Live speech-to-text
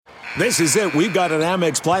This is it. We've got an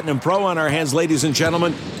Amex Platinum Pro on our hands, ladies and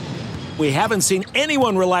gentlemen. We haven't seen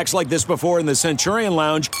anyone relax like this before in the Centurion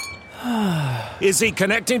Lounge. Is he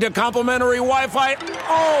connecting to complimentary Wi-Fi?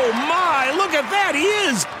 Oh, my. Look at that. He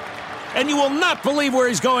is. And you will not believe where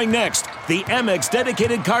he's going next. The Amex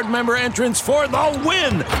dedicated card member entrance for the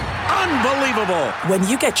win. Unbelievable. When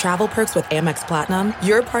you get travel perks with Amex Platinum,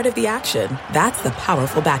 you're part of the action. That's the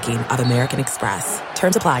powerful backing of American Express.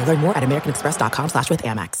 Terms apply. Learn more at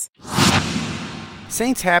americanexpress.com/withAmex.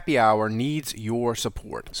 Saints Happy Hour needs your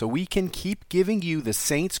support so we can keep giving you the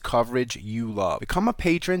Saints coverage you love. Become a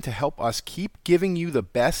patron to help us keep giving you the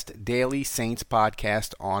best daily Saints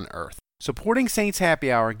podcast on earth. Supporting Saints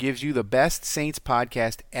Happy Hour gives you the best Saints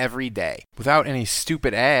podcast every day, without any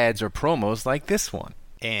stupid ads or promos like this one.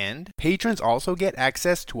 And patrons also get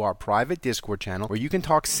access to our private Discord channel where you can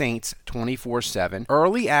talk Saints 24/7,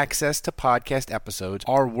 early access to podcast episodes,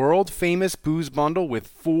 our world-famous booze bundle with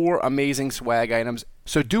 4 amazing swag items.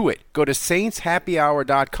 So do it. Go to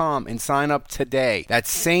saintshappyhour.com and sign up today.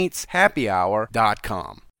 That's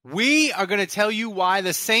saintshappyhour.com. We are going to tell you why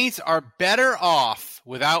the Saints are better off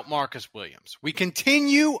without Marcus Williams. We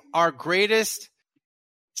continue our greatest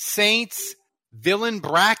Saints villain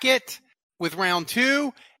bracket with round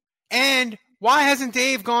 2. And why hasn't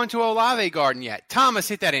Dave gone to Olave Garden yet? Thomas,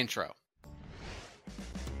 hit that intro.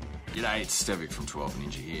 G'day, it's Stevic from 12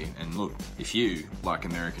 Ninja here. And look, if you like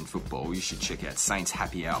American football, you should check out Saints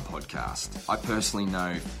Happy Hour podcast. I personally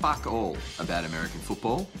know fuck all about American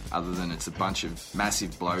football, other than it's a bunch of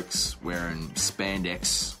massive blokes wearing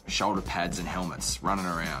spandex, shoulder pads and helmets, running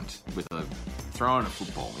around with throwing a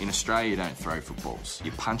football. In Australia, you don't throw footballs.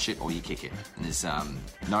 You punch it or you kick it. And there's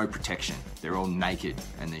no protection. They're all naked.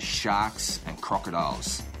 And there's sharks and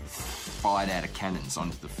crocodiles fired out of cannons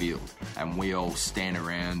onto the field, and we all stand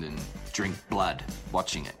around and drink blood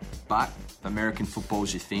watching it. But if American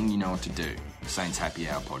football's your thing, you know what to do. Saints Happy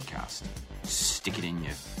Hour podcast. Stick it in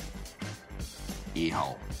your ear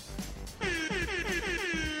hole.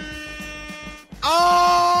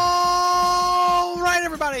 All right,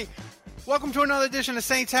 everybody. Welcome to another edition of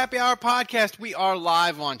Saints Happy Hour podcast. We are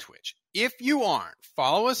live on Twitch. If you aren't,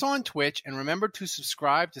 follow us on Twitch and remember to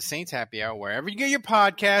subscribe to Saints Happy Hour wherever you get your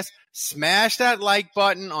podcast. Smash that like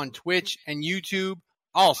button on Twitch and YouTube.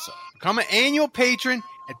 Also, become an annual patron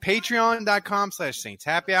at patreon.com/Saints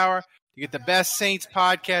Happy Hour to get the best Saints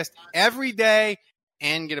podcast every day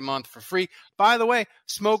and get a month for free. By the way,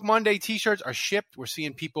 Smoke Monday t-shirts are shipped. We're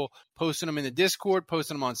seeing people posting them in the Discord,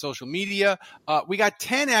 posting them on social media. We got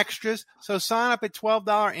 10 extras, so sign up at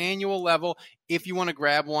 $12 annual level if you want to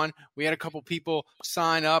grab one. We had a couple people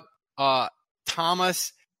sign up.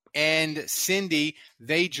 Thomas and Cindy,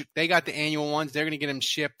 they got the annual ones. They're going to get them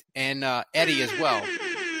shipped, and Eddie as well.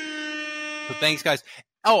 So thanks, guys.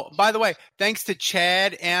 Oh, by the way, thanks to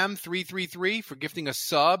Chad M333 for gifting a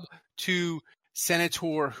sub to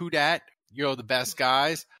Senator Houdat. You're the best,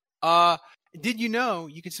 guys. Did you know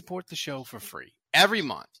you can support the show for free every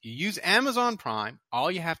month? You use Amazon Prime.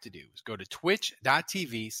 All you have to do is go to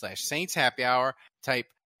twitch.tv/Saints Happy Hour, type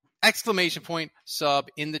 !sub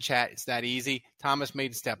in the chat. It's that easy. Thomas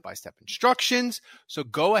made step-by-step instructions, so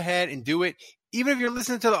go ahead and do it. Even if you're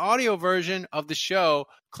listening to the audio version of the show,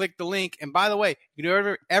 click the link. And by the way, you do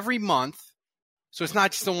it every month. So it's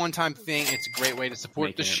not just a one-time thing. It's a great way to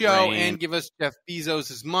support the show and give us Jeff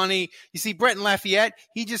Bezos' money. You see, Brett and Lafayette,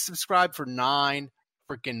 he just subscribed for 9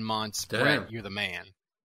 freaking months. Damn. Brett, you're the man.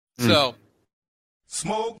 So,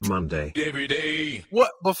 Smoke Monday every day.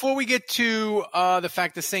 What? Before we get to the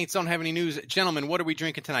fact the Saints don't have any news, gentlemen, what are we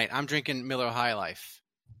drinking tonight? I'm drinking Miller High Life.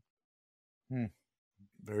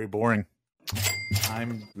 Very boring.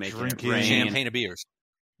 I'm drinking champagne of beers.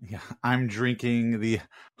 Yeah, I'm drinking the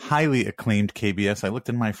highly acclaimed KBS. I looked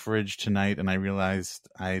in my fridge tonight and I realized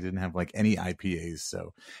I didn't have like any IPAs.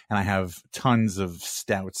 And I have tons of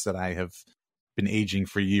stouts that I have been aging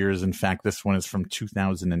for years. In fact, this one is from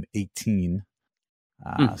 2018.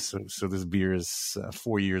 So this beer is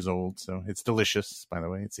 4 years old. So it's delicious, by the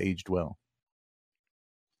way. It's aged well.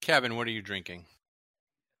 Kevin, what are you drinking?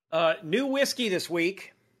 New whiskey this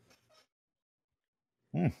week.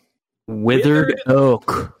 Withered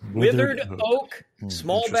Oak. Withered Oak.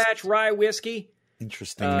 Small batch rye whiskey.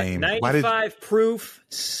 Interesting name. 95 proof,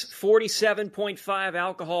 47.5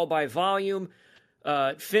 alcohol by volume.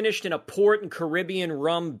 Finished in a port and Caribbean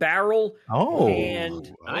rum barrel. Oh.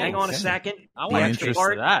 And hang on a second. I want to taste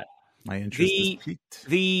that. My interest is piqued.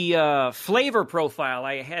 The flavor profile,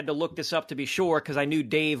 I had to look this up to be sure because I knew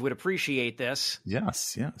Dave would appreciate this.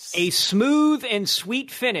 Yes. A smooth and sweet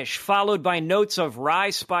finish followed by notes of rye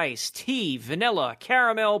spice, tea, vanilla,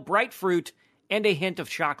 caramel, bright fruit, and a hint of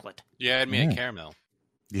chocolate. Yeah, add me a caramel.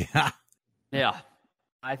 Yeah. Yeah.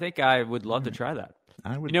 I think I would love to try that.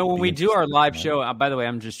 I would. When we do our live show, by the way,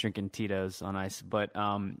 I'm just drinking Tito's on ice, but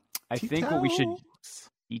I think what we should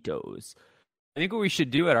Tito's. I think what we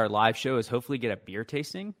should do at our live show is hopefully get a beer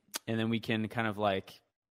tasting, and then we can kind of like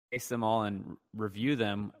taste them all and review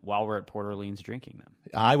them while we're at Port Orleans drinking them.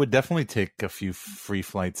 I would definitely take a few free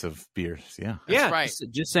flights of beers. Yeah. That's right.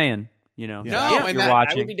 Just saying. No, Yeah, and you're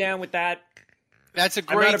watching. I would be down with that. That's a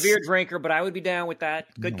I'm great. not a beer drinker, but I would be down with that.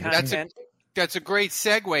 Good content. That's a great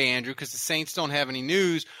segue, Andrew, because the Saints don't have any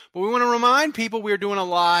news. But we want to remind people we're doing a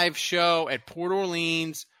live show at Port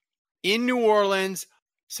Orleans in New Orleans,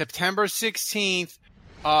 September 16th.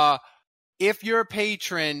 If you're a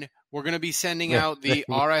patron, we're going to be sending out the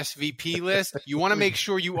RSVP list. You want to make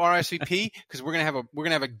sure you RSVP because we're going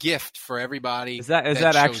to have a gift for everybody. Is that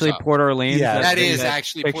actually up. Port Orleans? Yeah, that is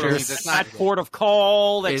actually Port Orleans. That's not Port of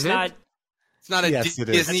Call. That's not. It's not a Yes, it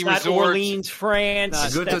is. Disney It's not resort. Orleans,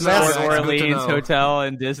 France. Good That's to know. not- Port Orleans Hotel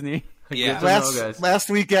and Disney. Yeah.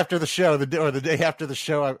 Last week after the show, the day after the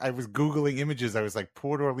show, I was Googling images. I was like,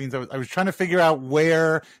 Port Orleans. I was trying to figure out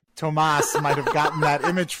where Tomas might have gotten that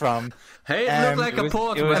image from. Hey, it looked like a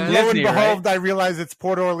port, it was man. And lo and Disney, behold, right? I realized it's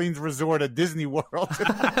Port Orleans Resort at Disney World.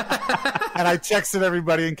 And I texted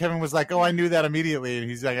everybody, and Kevin was like, "Oh, I knew that immediately." And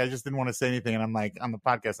he's like, "I just didn't want to say anything." And I'm like, on the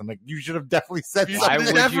podcast, I'm like, "You should have definitely said something." Why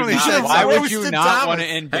would you not want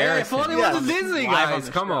to embarrass Hey, I thought him? it was Disney, Live on guys.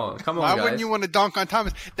 the Come show. on, Why guys. wouldn't you want to dunk on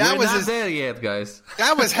Thomas? We're not there yet, guys.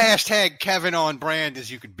 That was hashtag Kevin on brand as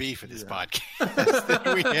you could be for this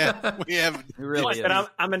podcast. we have It really What, is.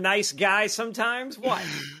 but I'm a nice guy sometimes? What?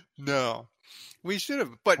 no. We should have,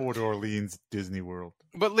 but Port Orleans Disney World.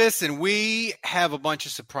 listen, we have a bunch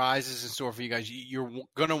of surprises in store for you guys. You're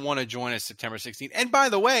going to want to join us September 16th. And by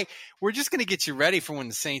the way, we're just going to get you ready for when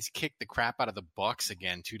the Saints kick the crap out of the Bucs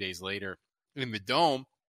again 2 days later in the Dome.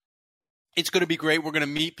 It's going to be great. We're going to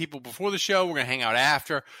meet people before the show. We're going to hang out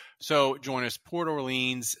after. So join us, Port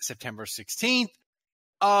Orleans, September 16th.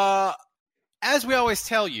 As we always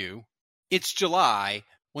tell you, it's July.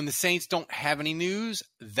 When the Saints don't have any news,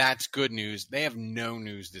 that's good news. They have no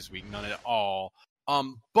news this week, none at all.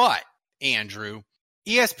 But Andrew,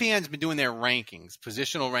 ESPN's been doing their rankings,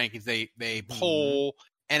 positional rankings. They poll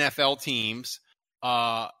NFL teams,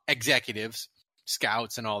 executives,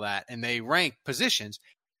 scouts, and all that, and they rank positions.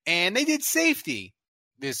 And they did safety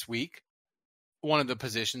this week, one of the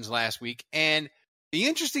positions last week. And the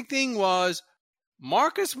interesting thing was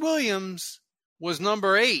Marcus Williams was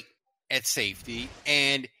number 8 at safety,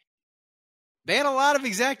 and they had a lot of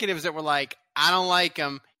executives that were like, I don't like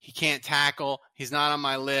him. He can't tackle. He's not on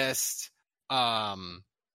my list.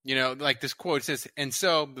 Like this quote says, and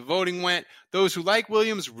so the voting went, those who like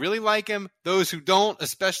Williams really like him. Those who don't,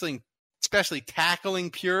 especially tackling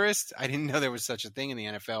purists, I didn't know there was such a thing in the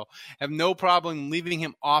NFL, have no problem leaving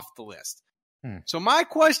him off the list. So my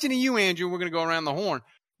question to you, Andrew, we're going to go around the horn,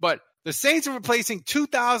 but the Saints are replacing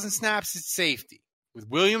 2,000 snaps at safety. With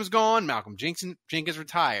Williams gone, Malcolm Jenkins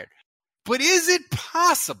retired. But is it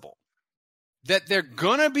possible that they're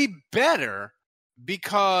going to be better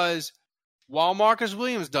because while Marcus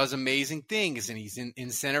Williams does amazing things and he's in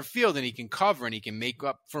center field and he can cover and he can make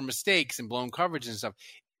up for mistakes and blown coverage and stuff,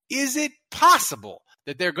 is it possible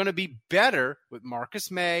that they're going to be better with Marcus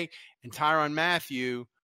May and Tyrann Mathieu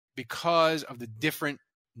because of the different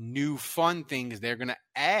new fun things they're going to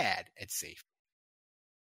add at safety?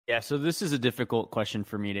 Yeah, so this is a difficult question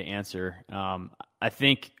for me to answer. I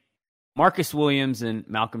think Marcus Williams and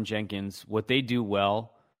Malcolm Jenkins, what they do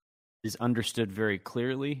well is understood very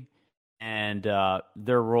clearly, and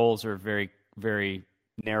their roles are very, very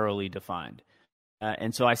narrowly defined.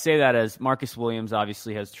 And so I say that as Marcus Williams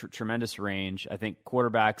obviously has tremendous range. I think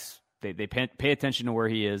quarterbacks, they pay attention to where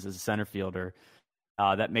he is as a center fielder.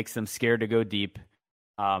 That makes them scared to go deep.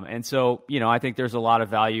 And so, I think there's a lot of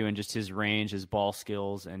value in just his range, his ball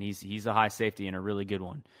skills, and he's a high safety and a really good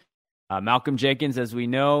one. Malcolm Jenkins, as we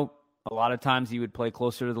know, a lot of times he would play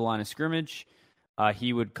closer to the line of scrimmage.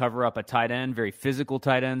 He would cover up a tight end, very physical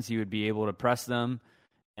tight ends. He would be able to press them,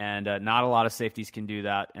 and not a lot of safeties can do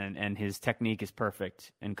that, and his technique is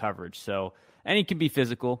perfect in coverage. So, and he can be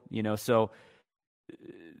physical, so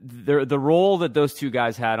the role that those two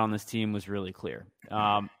guys had on this team was really clear.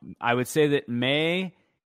 I would say that May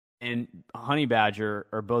and Honey Badger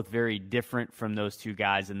are both very different from those two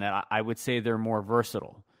guys in that I would say they're more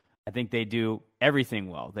versatile. I think they do everything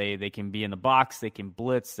well. They can be in the box, they can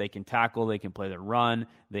blitz, they can tackle, they can play the run,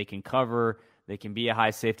 they can cover, they can be a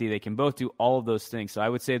high safety. They can both do all of those things. So I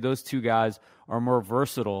would say those two guys are more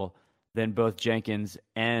versatile than both Jenkins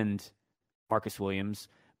and Marcus Williams.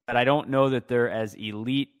 But I don't know that they're as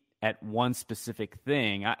elite at one specific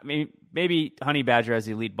thing. I mean, maybe Honey Badger has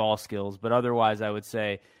elite ball skills, but otherwise I would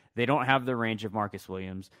say they don't have the range of Marcus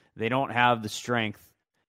Williams. They don't have the strength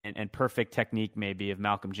and perfect technique maybe of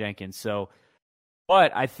Malcolm Jenkins. So,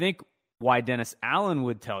 but I think why Dennis Allen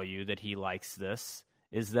would tell you that he likes this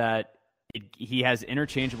is that he has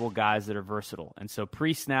interchangeable guys that are versatile. And so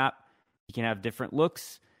pre-snap, he can have different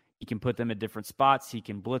looks. He can put them at different spots. He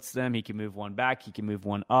can blitz them. He can move one back. He can move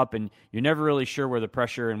one up. And you're never really sure where the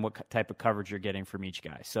pressure and what type of coverage you're getting from each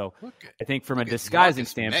guy. So I think from a disguising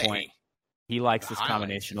standpoint, he likes this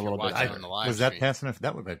combination a little bit. Was that pass interference?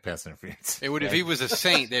 That would have been pass interference. It would, if he was a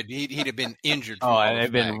Saint, that he'd have been injured. And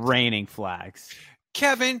they've been raining flags.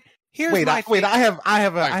 Kevin, here's wait. I have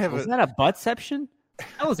a. Was that a buttception?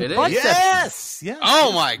 That was a buttception. Yes.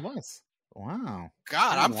 Oh my. Wow.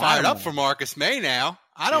 God, I'm fired up for Marcus May now.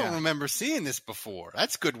 I don't remember seeing this before.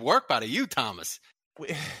 That's good work by you, Thomas.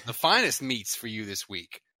 The finest meats for you this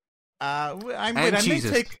week. I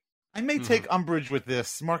may take umbrage with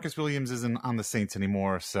this. Marcus Williams isn't on the Saints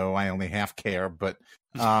anymore, so I only half care. But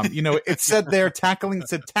it said there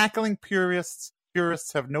tackling purists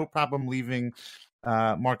have no problem leaving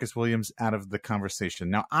Marcus Williams out of the conversation.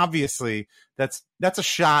 Now, obviously, that's a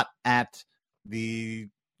shot at the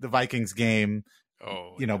Vikings game.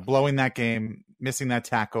 Blowing that game, missing that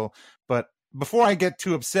tackle. But before I get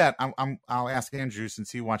too upset, I'll ask Andrew,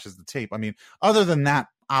 since he watches the tape. I mean, other than that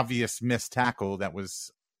obvious missed tackle that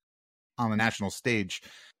was on the national stage,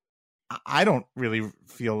 I don't really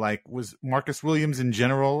feel like, was Marcus Williams in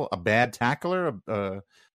general a bad tackler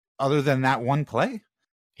other than that one play?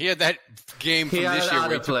 He had that game from this year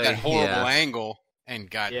where he took that horrible angle and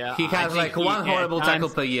got. Yeah, he has like one horrible tackle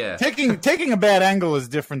per year. Taking a bad angle is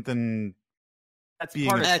different than. That's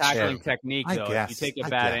part of tackling technique, though. Guess, if you take a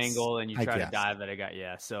bad angle and you try to dive at a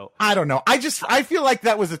guy, so I don't know. I feel like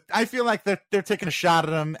that was. I feel like they're taking a shot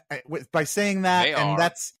at him by saying that,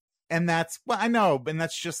 and that's well, I know, and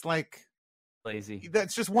that's just like lazy.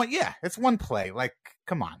 That's just one. Yeah, it's one play. Like,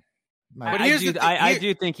 come on. I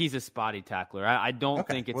do think he's a spotty tackler. I don't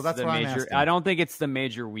think it's the major. I don't think it's the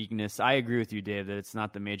major weakness. I agree with you, Dave, that it's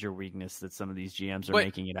not the major weakness that some of these GMs are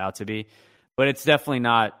making it out to be. But it's definitely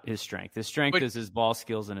not his strength. His strength is his ball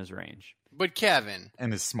skills and his range. But Kevin.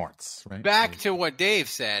 And his smarts, right? Back to what Dave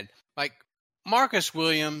said. Like, Marcus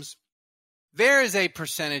Williams, there is a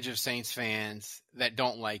percentage of Saints fans that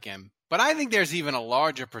don't like him. But I think there's even a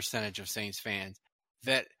larger percentage of Saints fans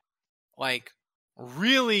that, like,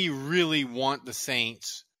 really, really want the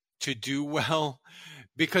Saints to do well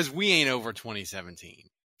because we ain't over 2017.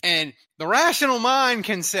 And the rational mind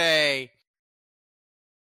can say,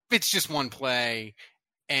 it's just one play,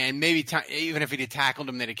 and maybe even if he'd tackled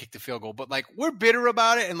him, they'd have kicked the field goal. But, like, we're bitter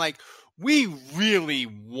about it, and, like, we really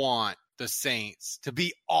want the Saints to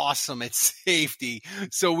be awesome at safety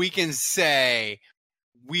so we can say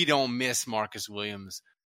we don't miss Marcus Williams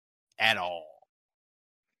at all.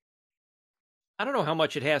 I don't know how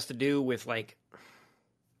much it has to do with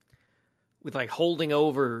holding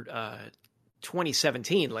over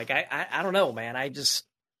 2017. Like, I don't know, man.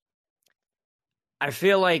 I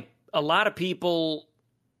feel like a lot of people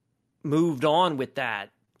moved on with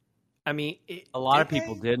that. I mean, a lot of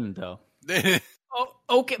people didn't, though.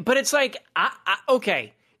 Okay, but it's like,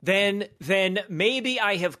 okay, then maybe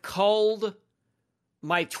I have culled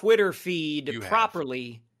my Twitter feed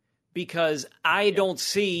properly because I don't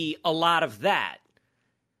see a lot of that.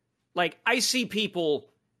 Like, I see people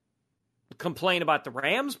complain about the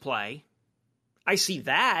Rams play. I see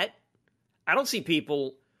that. I don't see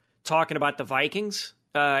people talking about the Vikings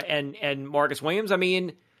and Marcus Williams. I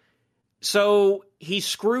mean, so he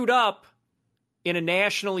screwed up in a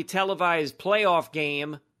nationally televised playoff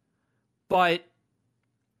game, but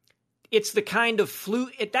it's the kind of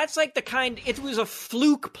fluke. It was a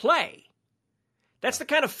fluke play. That's the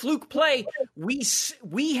kind of fluke play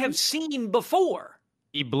we have seen before.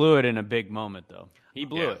 He blew it in a big moment, though. He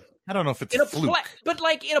blew it. I don't know if it's a fluke. But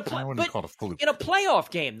like in a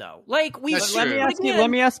playoff game, though. Like let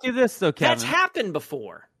me ask you this, though, Kevin. That's happened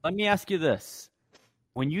before. Let me ask you this: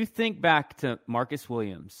 when you think back to Marcus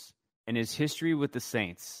Williams and his history with the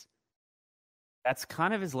Saints, that's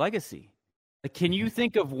kind of his legacy. Like, can you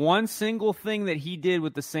think of one single thing that he did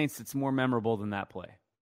with the Saints that's more memorable than that play?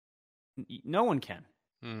 No one can.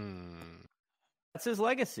 That's his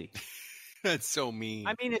legacy. That's so mean.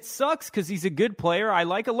 I mean, it sucks because he's a good player. I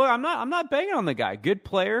like a look. I'm not banging on the guy. Good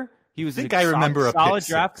player. He was solid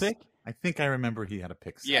draft pick. I think I remember he had a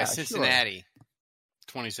pick. Yeah, Cincinnati, sure.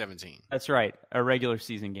 2017. That's right. A regular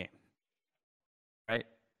season game. Right?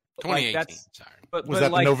 2018. Like sorry. Was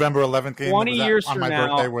that the November 11th game? 20 years on from my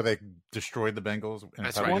now, birthday where they destroyed the Bengals?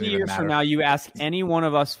 That's right. 20 years from now, you ask any one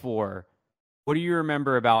of us four, what do you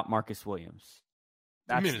remember about Marcus Williams?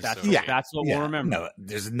 That's what we'll remember. No,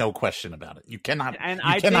 there's no question about it. You cannot. And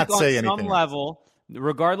I think say on anything some level,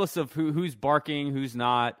 regardless of who's barking, who's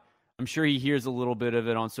not, I'm sure he hears a little bit of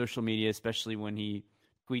it on social media, especially when he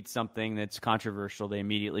tweets something that's controversial. They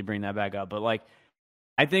immediately bring that back up. But like,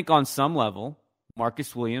 I think on some level,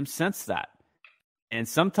 Marcus Williams sensed that, and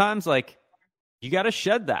sometimes like you got to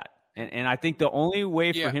shed that. And I think the only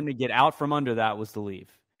way for him to get out from under that was to leave.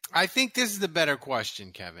 I think this is the better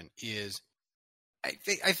question, Kevin.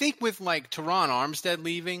 I think with like Teron Armstead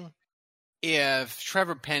leaving, if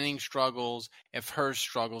Trevor Penning struggles, if Hurst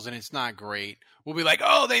struggles, and it's not great, we'll be like,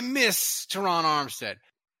 oh, they miss Teron Armstead.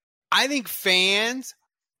 I think fans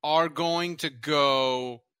are going to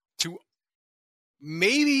go to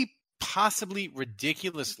maybe possibly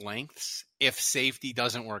ridiculous lengths if safety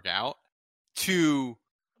doesn't work out to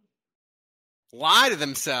lie to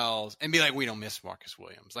themselves and be like, we don't miss Marcus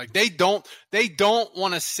Williams. Like they don't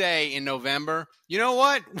want to say in November, you know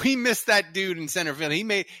what? We missed that dude in center field.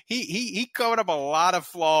 He covered up a lot of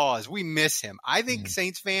flaws. We miss him. I think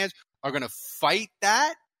Saints fans are going to fight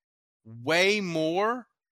that way more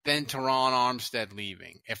than Teron Armstead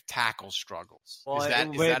leaving if tackle struggles. Well,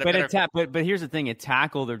 but here's the thing: at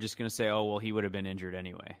tackle, they're just going to say, "Oh, well, he would have been injured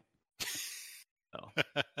anyway."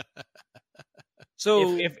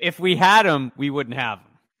 So if we had him, we wouldn't have him.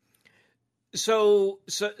 So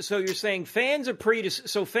you're saying fans are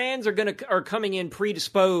are coming in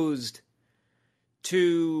predisposed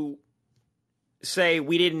to say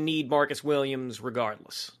we didn't need Marcus Williams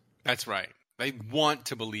regardless. That's right. They want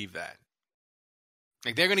to believe that.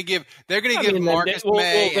 Like they're going to give Marcus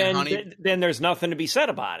May and Honey. Then there's nothing to be said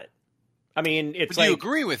about it. I mean, it's do you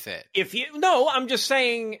agree with it? I'm just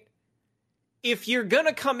saying, if you're going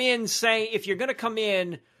to come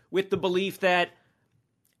in with the belief that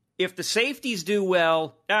if the safeties do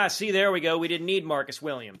well, see, there we go, we didn't need Marcus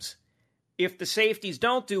Williams. If the safeties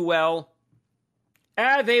don't do well,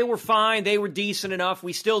 they were fine, they were decent enough,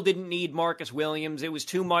 we still didn't need Marcus Williams, it was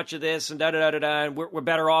too much of this, and da-da-da-da-da, and we're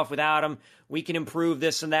better off without him, we can improve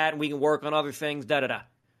this and that, and we can work on other things, da-da-da.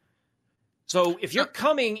 So if you're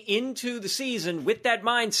coming into the season with that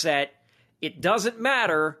mindset, it doesn't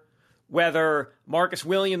matter whether Marcus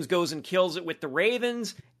Williams goes and kills it with the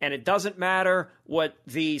Ravens, and it doesn't matter what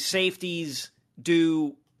the safeties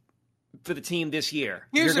do for the team this year.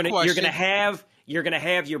 You're going to have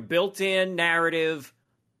your built-in narrative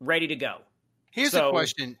ready to go. Here's the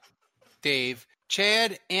question, Dave.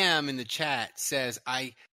 Chad M in the chat says,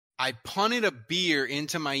 I punted a beer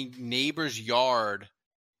into my neighbor's yard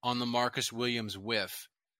on the Marcus Williams whiff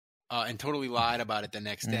and totally lied about it the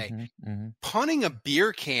next day. Punting a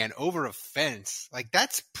beer can over a fence, like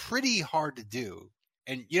that's pretty hard to do.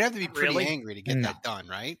 And you'd have to be pretty angry to get that done,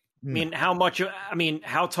 right?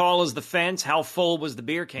 How tall is the fence? How full was the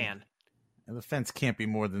beer can? And the fence can't be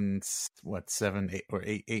more than 7, 8, or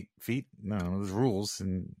 8 feet. No, there's rules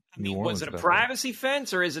in New Orleans. Was it a privacy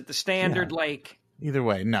fence or is it the standard Either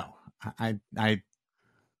way, no. I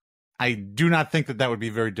do not think that would be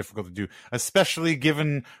very difficult to do, especially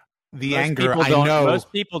given the anger.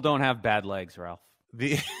 Most people don't have bad legs, Ralph.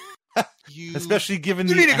 Especially given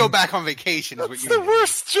you need to go back on vacation. That's the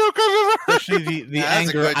worst joke I've ever heard. Especially the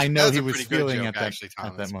anger I know he was feeling at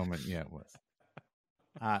that moment. Yeah, it was.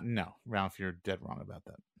 No, Ralph, you're dead wrong about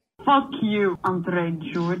that. Fuck you, Andre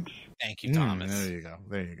George. Thank you, Thomas.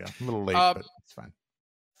 There you go. A little late, but it's fine.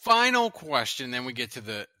 Final question, then we get to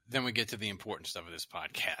the important stuff of this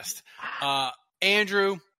podcast.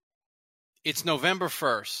 Andrew, it's November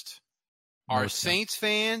 1st. Are Saints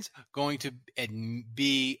fans going to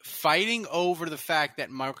be fighting over the fact that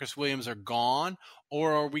Marcus Williams are gone,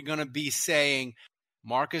 or are we going to be saying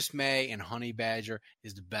Marcus May and Honey Badger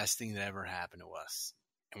is the best thing that ever happened to us,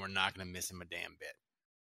 and we're not going to miss him a damn bit?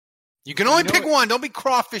 You can only pick one. Don't be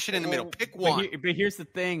crawfishing in the middle. Pick one. But here's the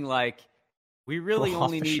thing, we really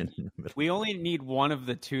only need one of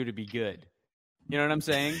the two to be good. You know what I'm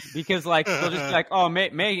saying? Because they'll just be like, oh, May,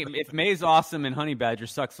 if May's awesome and Honey Badger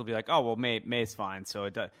sucks, they'll be like, oh, well, May's fine, so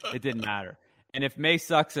it didn't matter. And if May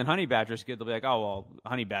sucks and Honey Badger's good, they'll be like, oh, well,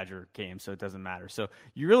 Honey Badger came, so it doesn't matter. So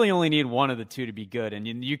you really only need one of the two to be good. And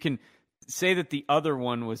you can say that the other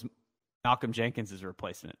one was Malcolm Jenkins'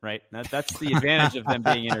 replacement, right? That's the advantage of them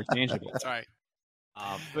being interchangeable. That's right.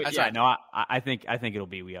 I think it'll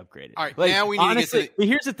be we upgraded. All right, now we need to get to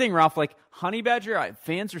here's the thing, Ralph. Honey Badger,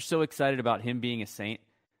 fans are so excited about him being a Saint.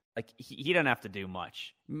 He doesn't have to do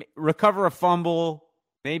much. Recover a fumble,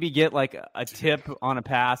 maybe get like a tip on a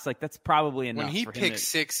pass. Like that's probably enough. When he for him picks to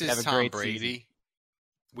six have is a Tom great Brady, season.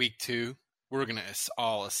 week 2, we're going to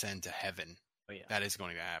all ascend to heaven. Oh, yeah. That is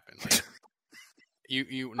going to happen. Like,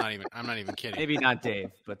 I'm not even kidding. Maybe not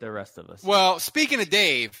Dave, but the rest of us. Well, speaking of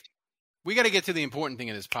Dave, we got to get to the important thing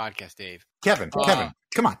in this podcast, Dave. Kevin,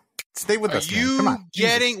 come on. Stay with us, man. Come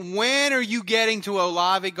on. When are you getting to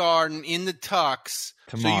Olave Garden in the Tux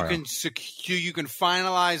Tomorrow. so you can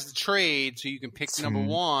finalize the trade so you can pick number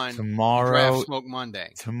 1 tomorrow? Draft Smoke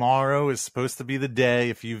Monday. Tomorrow is supposed to be the day.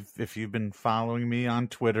 If you've been following me on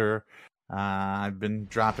Twitter, I've been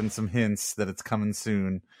dropping some hints that it's coming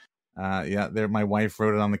soon. My wife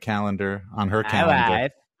wrote it on the calendar, on her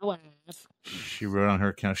calendar. She wrote on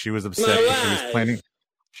her calendar. She was upset because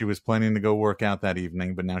she was planning to go work out that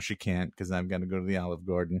evening, but now she can't because I've got to go to the Olive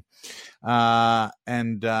Garden.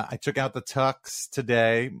 And I took out the Tux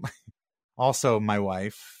today. Also, my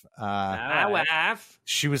wife.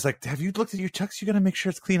 She was like, "Have you looked at your Tux? You got to make sure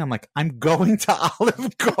it's clean." I'm like, "I'm going to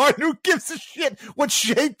Olive Garden. Who gives a shit what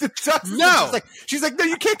shape the Tux is?" No. She's like, "No,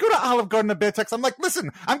 you can't go to Olive Garden in a bad Tux." I'm like, "Listen,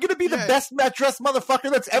 I'm going to be the best dressed motherfucker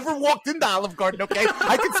that's ever walked into Olive Garden, okay?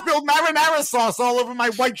 I can spill marinara sauce all over my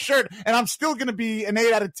white shirt, and I'm still going to be an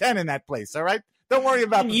 8 out of 10 in that place, all right? Don't worry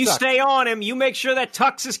about the You Tux." stay on him. You make sure that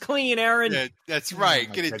Tux is clean, Aaron. Yeah, that's right.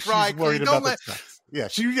 Oh, Get it God. dry She's worried clean. about Don't the let. Tux.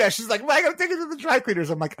 She's like, "Well, I gotta take it to the dry cleaners."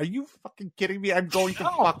 I'm like, "Are you fucking kidding me? I'm going to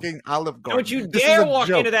fucking Olive Garden. Don't you This is dare a walk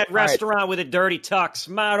joke." into that restaurant with a dirty Tux.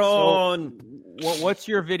 Maron. What's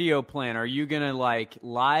your video plan? Are you gonna like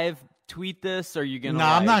live tweet this? Or are you gonna? No,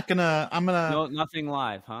 I'm not gonna. I'm gonna. No, nothing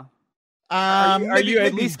live, huh? Are you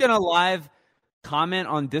at least gonna live comment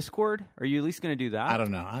on Discord? Are you at least gonna do that? I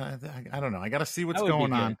don't know. I don't know. I got to see what's That would be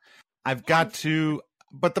going good. on. I've got to.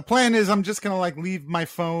 But the plan is I'm just going to like leave my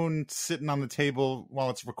phone sitting on the table while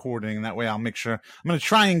it's recording. That way I'll make sure I'm going to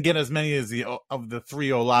try and get as many as of the 3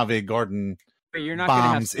 Olave Garden Wait, you're not going to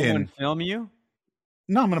have bombs someone in. film you?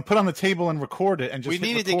 No, I'm going to put on the table and record it and just We hit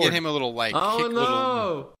needed to record. get him a little like. Oh kick no!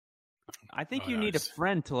 Little, I think you need a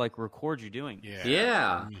friend to like record you doing it.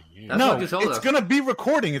 Yeah. That's No, what you told it's us. going to be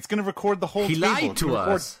recording. It's going to record the whole He table. lied It's to gonna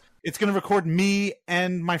record- us. It's going to record me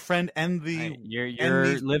and my friend and the You're and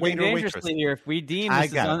the living waiter, dangerously waitress. here. If we deem I this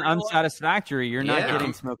is got it. unsatisfactory, you're not Yeah.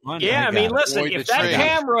 getting Smoke Monday. Yeah, I mean, got it. listen, Avoid if the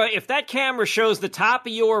that trade. camera shows the top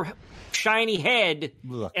of your shiny head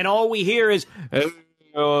Look. and all we hear is,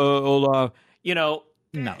 you know,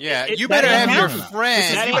 No. Yeah, It- you that better ain't have your counting. friend.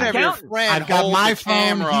 That You ain't better have your counting. friend. I've got hold my the phone.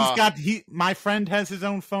 camera. My friend has his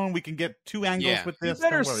own phone. We can get 2 angles Yeah. with You this.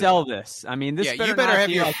 better Don't worry sell about it. this. I mean, this Yeah, better you better not have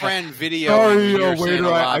be your like friend video. Sorry, you're saying waiter,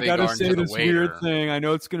 I Olave gotta Garden say to the this waiter. weird thing. I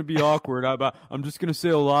know it's gonna be awkward. I'm just gonna say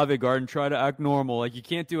Olave Garden. Try to act normal. Like you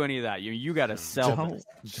can't do any of that. You gotta sell this.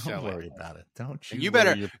 Don't Sell it. worry about it. Don't you? You better.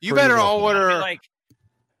 worry. You're You pretty better welcome. order. like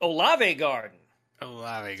Olave Garden,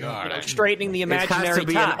 Olave you know, Garden. straightening the It has imaginary to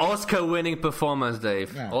be tie. an Oscar-winning performance,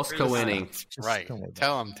 Dave. Yeah. Oscar-winning. Right. don't worry about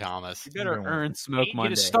Tell him, Thomas. You better Don't earn Smoke You Monday.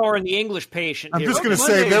 get a star in the English Patient. I'm here. just gonna Smoke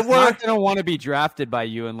say Monday there is were not gonna want to be drafted by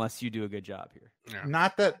you unless you do a good job here.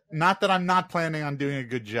 Not that I'm not planning on doing a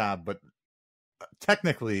good job, but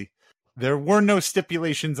technically there were no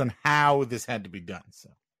stipulations on how this had to be done. So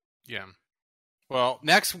Yeah. Well,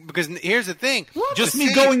 next, because here's the thing. just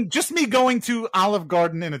me going to Olive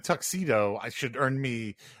Garden in a tuxedo, I should earn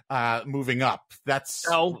me moving up. That's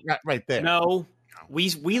No. right there. No, we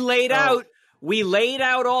laid out. We laid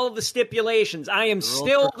out all of the stipulations. I am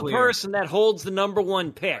still are the clear. person that holds the number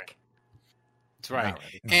 1 pick. That's right. All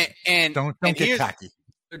right. And Don't and get here's- cocky.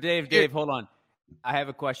 So Dave, hold on. I have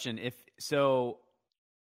a question. So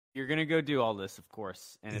you're gonna go do all this, of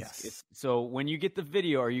course, and it's so when you get the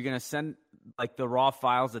video, are you gonna send like the raw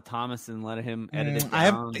files to Thomas and let him edit it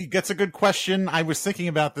down? That's a good question. I was thinking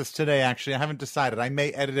about this today. Actually, I haven't decided. I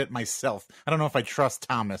may edit it myself. I don't know if I trust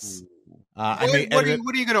Thomas. I may What edit.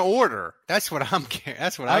 are you going to order? That's what I'm.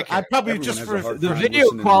 That's what I care. I probably Everyone just has for a hard The time video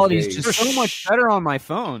listening quality to is Dave. just so much better on my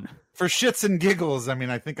phone. for shits and giggles. I mean,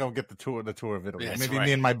 I think I'll get the tour of Italy. That's Maybe right.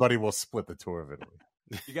 me and my buddy will split the tour of Italy.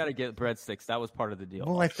 You got to get breadsticks. That was part of the deal.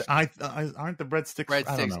 Well, I aren't the breadsticks? I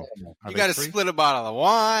don't Breadsticks. know. Are You they got to free? split a bottle of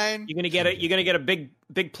wine. You're gonna get a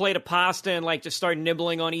big plate of pasta and like just start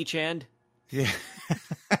nibbling on each end. Yeah.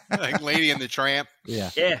 Like Lady and the Tramp. Yeah.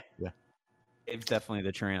 Yeah. Dave's definitely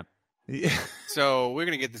the tramp. Yeah. So we're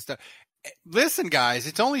gonna get this done. Listen, guys,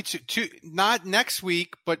 it's only not next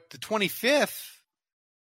week, but the 25th.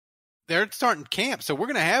 They're starting camp, so we're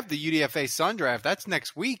gonna have the UDFA Sun Draft. That's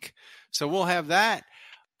next week, so we'll have that.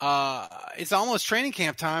 It's almost training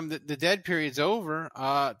camp time. The dead period's over.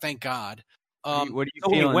 Thank God. What are you Wait,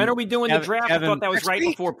 feeling? when are we doing the draft? Kevin, I thought that was next right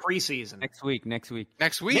week. before preseason. Next week. Next week.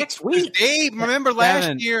 Next week. Dave, remember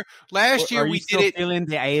Kevin, last year are we you still did it. feeling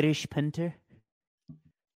the Irish punter?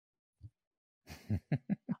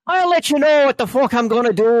 I'll let you know what the fuck I'm going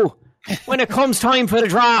to do when it comes time for the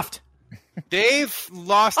draft. Dave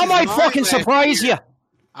lost. I his might mind fucking last surprise year. you.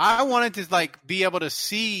 I wanted to be able to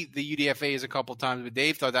see the UDFAs a couple times, but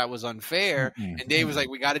Dave thought that was unfair. And Dave was like,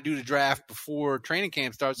 "We got to do the draft before training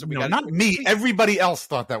camp starts." So not me. Everybody else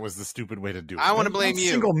thought that was the stupid way to do it. I want to blame Don't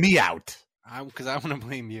you. Single me out. Because I want to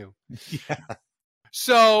blame you. Yeah.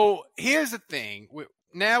 So here's the thing.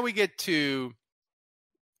 Now we get to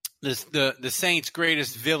the Saints'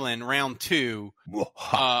 greatest villain, round 2.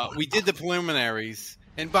 We did the preliminaries,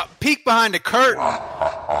 and peek behind the curtain.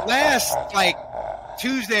 Last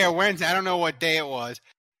Tuesday or Wednesday, I don't know what day it was.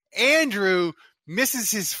 Andrew misses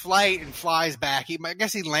his flight and flies back. I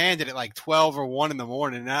guess he landed at 12 or 1 in the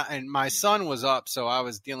morning, and my son was up, so I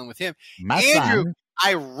was dealing with him. Andrew,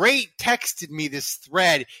 irate, texted me this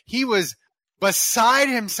thread. He was beside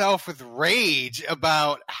himself with rage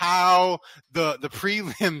about how the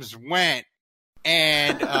prelims went.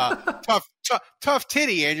 And tough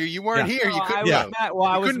titty, Andrew. You weren't here. You couldn't. I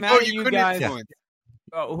was mad at you guys. Influence.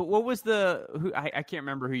 What was I can't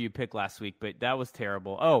remember who you picked last week, but that was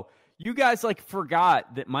terrible. Oh, you guys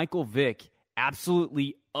forgot that Michael Vick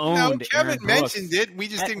absolutely owned. Kevin Aaron mentioned it. We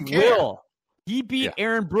just didn't care. Will. He beat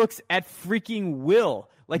Aaron Brooks at freaking will.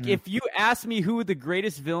 If you ask me who the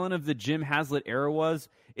greatest villain of the Jim Haslett era was,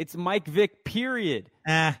 it's Mike Vick. Period.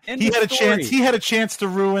 He had a chance. He had a chance to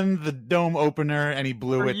ruin the dome opener, and he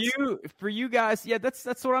blew it. For you guys, that's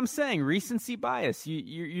what I'm saying. Recency bias.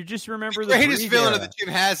 You just remember the greatest villain of the Jim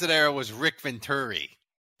Haslett era was Rick Venturi.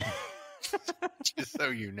 Just so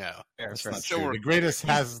you know, that's not true. The greatest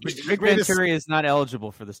Rick Venturi is not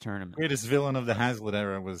eligible for this tournament. Greatest villain of the Haslett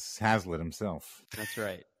era was Haslett himself. That's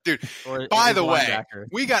right, dude. By the way,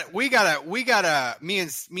 we got me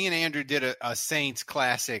and Andrew did a Saints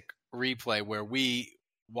classic replay where we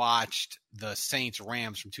watched the Saints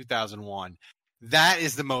Rams from 2001. That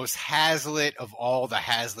is the most Haslett of all the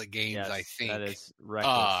Haslett games, I think. That is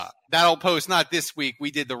reckless. That'll post not this week. We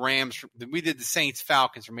did the Saints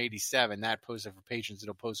Falcons from '87. That posted for patrons.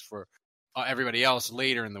 It'll post for everybody else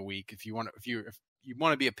later in the week. If you want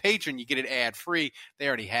to be a patron, you get it ad free. They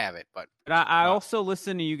already have it. But I also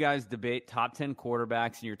listen to you guys debate top 10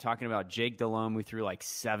 quarterbacks, and you're talking about Jake Delhomme, who threw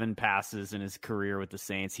 7 passes in his career with the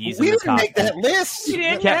Saints. We didn't make that list. You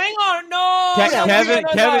didn't. Hang on, no.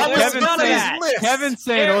 Kevin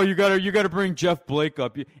saying, "Oh, you got to bring Jeff Blake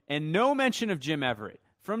up," and no mention of Jim Everett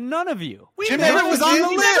from none of you. Jim Everett was on the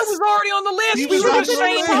list. Everett was already on the list. We were just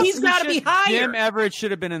saying he's got to be higher. Jim Everett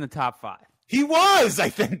should have been in the top 5. He was, I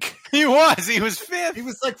think. He was 5th. He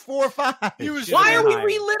was 4 or 5. Why are we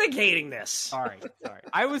relitigating this? Sorry.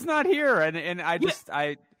 I was not here, and I just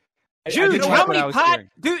Juge, how many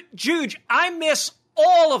Juge, I miss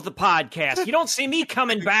all of the podcasts. You don't see me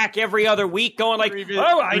coming back every other week going I need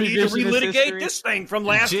to relitigate this thing from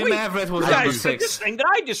last week. Jim Everett was number 6. This thing that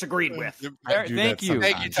I disagreed with. Thank you,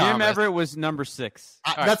 Jim Everett was number 6.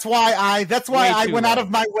 That's why I went out of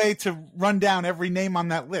my way to run down every name on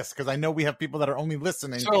that list, because I know we have people that are only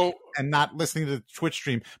listening and not listening to the Twitch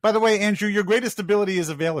stream. By the way, Andrew, your greatest ability is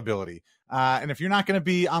availability. And if you're not going to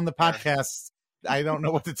be on the podcast, I don't know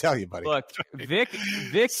what to tell you, buddy. Look, Vic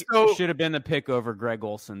should have been the pick over Greg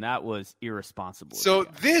Olsen. That was irresponsible. So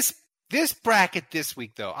this bracket this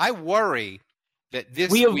week, though, I worry that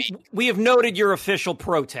we have noted your official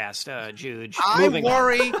protest, Juge.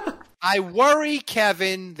 I worry,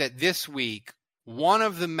 Kevin, that this week one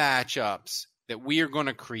of the matchups that we are going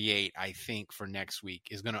to create, I think, for next week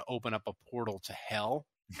is going to open up a portal to hell.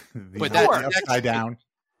 But that's upside down.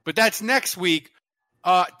 But that's next week.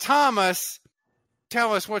 Thomas,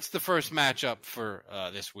 tell us what's the first matchup for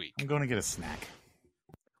this week. I'm going to get a snack.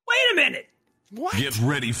 Wait a minute. What? Get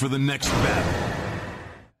ready for the next battle.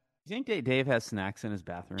 You think Dave has snacks in his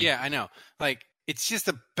bathroom? Yeah, I know. It's just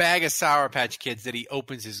a bag of Sour Patch Kids that he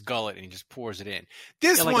opens his gullet and he just pours it in.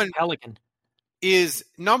 This one is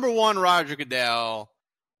number 1, Roger Goodell,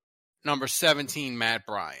 number 17, Matt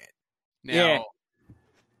Bryant. Now,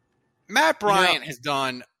 Matt Bryant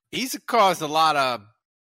he's caused a lot of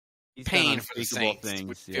pain for the Saints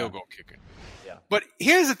with field goal kicking. Yeah. But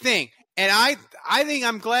here's the thing, and I think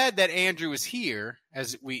I'm glad that Andrew is here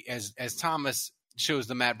as Thomas shows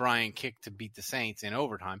the Matt Bryant kick to beat the Saints in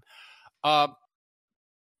overtime.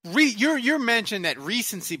 You're mentioned that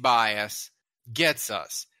recency bias gets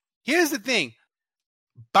us. Here's the thing.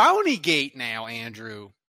 Bountygate now, Andrew,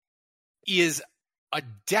 is a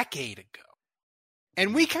decade ago.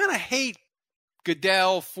 And we kind of hate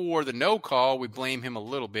Goodell for the no call. We blame him a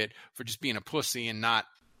little bit for just being a pussy and not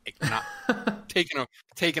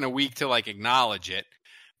taking a week to like acknowledge it.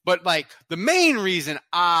 But like the main reason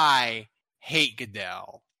I hate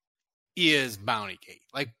Goodell is Bountygate.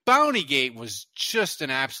 Like Bountygate was just an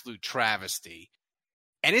absolute travesty.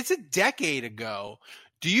 And it's a decade ago.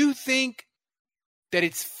 Do you think that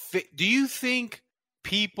do you think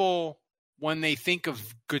people, when they think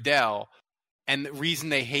of Goodell and the reason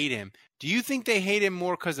they hate him, do you think they hate him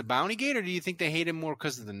more because of Bountygate, or do you think they hate him more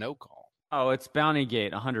because of the no call? Oh, it's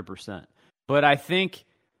Bountygate, 100%. But I think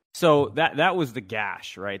so. That was the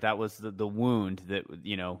gash, right? That was the wound that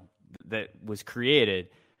that was created.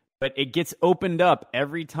 But it gets opened up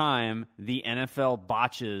every time the NFL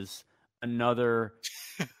botches another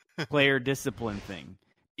player discipline thing,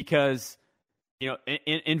 because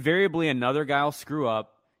invariably another guy will screw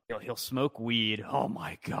up. He'll smoke weed. Oh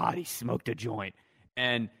my God, he smoked a joint,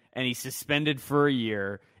 and he's suspended for a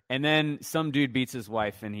year. And then some dude beats his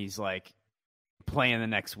wife, and he's like playing the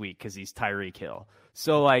next week because he's Tyreek Hill.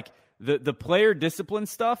 So like the player discipline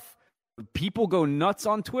stuff, people go nuts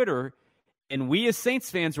on Twitter, and we as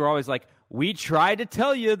Saints fans were always like, we tried to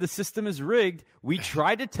tell you the system is rigged. We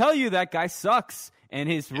tried to tell you that guy sucks and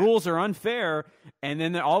his rules are unfair. And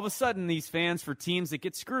then all of a sudden, these fans for teams that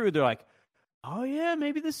get screwed, they're like, oh yeah,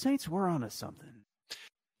 maybe the Saints were onto something.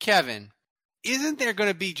 Kevin, isn't there going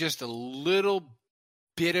to be just a little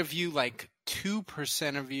bit of you, like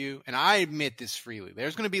 2% of you, and I admit this freely,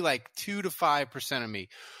 there's going to be like 2 to 5% of me,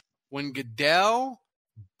 when Goodell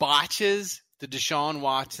botches the Deshaun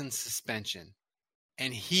Watson suspension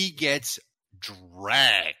and he gets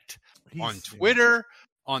dragged on Twitter,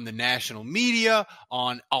 on the national media,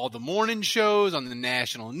 on all the morning shows, on the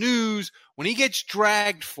national news, when he gets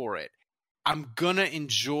dragged for it, I'm going to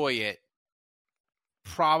enjoy it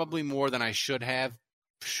probably more than I should,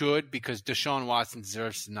 because Deshaun Watson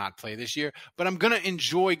deserves to not play this year. But I'm going to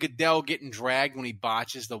enjoy Goodell getting dragged when he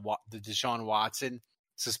botches the Deshaun Watson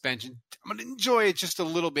suspension. I'm going to enjoy it just a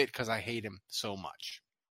little bit because I hate him so much.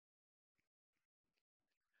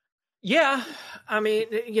 Yeah, I mean,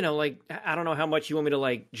 like, I don't know how much you want me to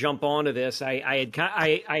like jump onto this. I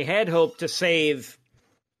had hoped to save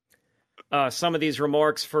some of these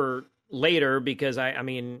remarks for later, because I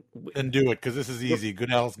mean, then do it, because this is easy.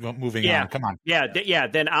 Goodell's moving on. Come on. Yeah.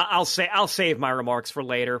 Then I'll save my remarks for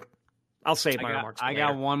later. I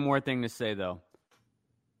got one more thing to say though.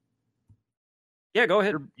 Yeah, go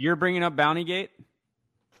ahead. You're bringing up Bountygate,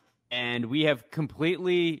 and we have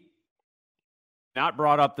completely not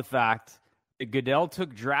brought up the fact that Goodell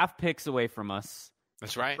took draft picks away from us.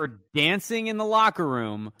 That's right. For dancing in the locker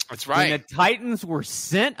room. That's right. When the Titans were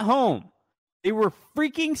sent home. They were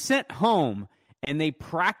freaking sent home, and they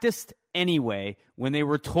practiced anyway when they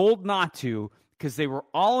were told not to, because they were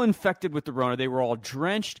all infected with the Rona. They were all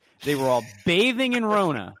drenched. They were all bathing in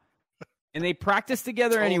Rona. And they practiced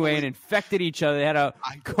together anyway and infected each other. They had a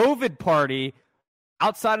COVID party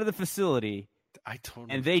outside of the facility.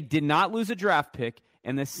 And they did not lose a draft pick,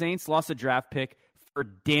 and the Saints lost a draft pick for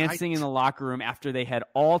dancing in the locker room after they had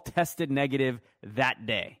all tested negative that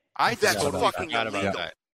day. I forgot about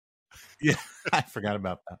that. Yeah, I forgot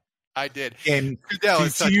about that. I did. And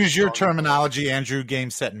to use your terminology, Andrew, game,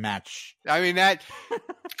 set, match. I mean, that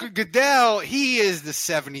Goodell, he is the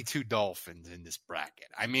 72 Dolphins in this bracket.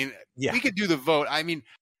 I mean, we could do the vote. I mean,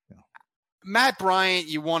 Matt Bryant,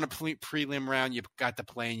 you won a prelim round, you got to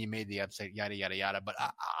play, and you made the upset, yada, yada, yada. But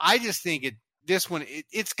I just think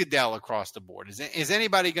it's Goodell across the board. Is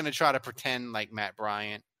anybody going to try to pretend like Matt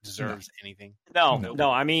Bryant deserves anything? No.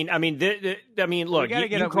 I mean, look, we got to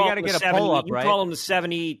get a poll up, right? You call him the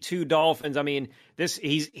 72 Dolphins. I mean,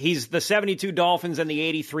 he's the 72 Dolphins and the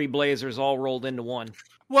 83 Blazers all rolled into one.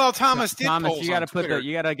 Well, Thomas, you got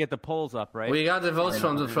to get the polls up, right? We got the votes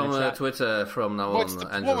from Twitter from now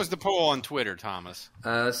on. What was the poll on Twitter, Thomas?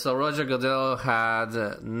 So Roger Goodell had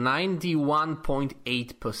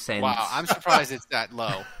 91.8%. Wow, I'm surprised it's that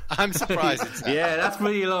low. Yeah, that's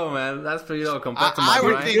pretty low, man. That's pretty low compared to Matt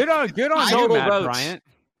Bryant. Good on you, Matt Bryant.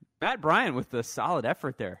 Matt Bryant with the solid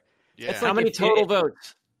effort there. Yeah. How many total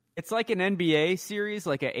votes? It's like an NBA series,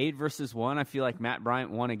 like an 8-versus-1. I feel like Matt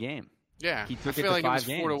Bryant won a game. Yeah, he took I feel like it was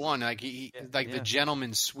 5 4-1, like the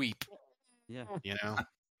gentleman's sweep. Yeah,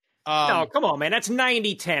 no, come on, man. That's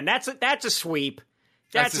 90-10. That's a sweep.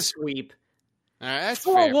 That's a sweep. That's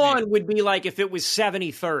 4-1 would be like if it was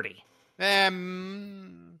 70-30.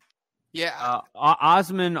 Yeah.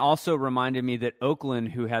 Osman also reminded me that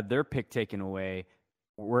Oakland, who had their pick taken away,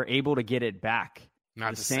 were able to get it back.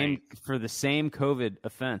 Not the same for the same COVID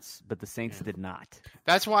offense, but the Saints did not.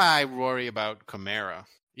 That's why I worry about Kamara.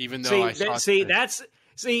 Even though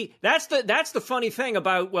See, that's the funny thing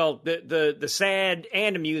about, the sad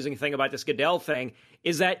and amusing thing about this Goodell thing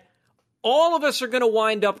is that all of us are going to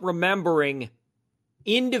wind up remembering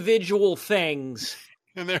individual things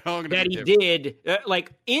and they're all that he did,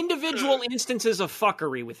 like individual instances of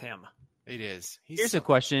fuckery with him. It is. Here's a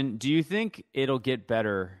question. Do you think it'll get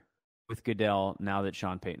better with Goodell now that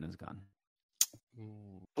Sean Payton is gone?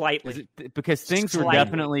 Slightly. Because things were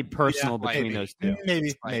definitely personal between those two.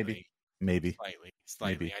 Maybe.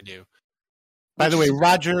 Slightly, I do. By the way,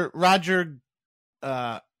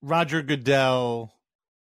 Roger Goodell,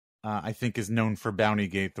 I think, is known for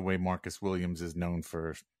Bountygate the way Marcus Williams is known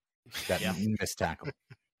for that missed tackle.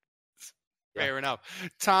 Fair enough.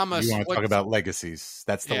 Thomas, you want to talk about legacies?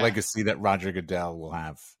 That's the legacy that Roger Goodell will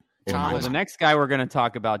have. Well, the next guy we're going to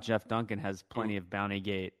talk about, Jeff Duncan, has plenty of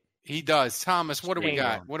Bountygate. He does. Thomas, what do we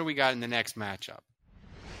got? What do we got in the next matchup?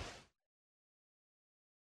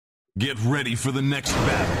 Get ready for the next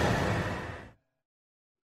battle.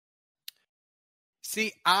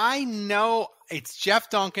 See, I know it's Jeff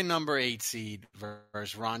Duncan, number 8 seed,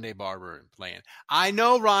 versus Rondé Barber playing. I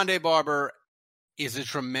know Rondé Barber is a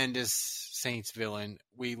tremendous Saints villain.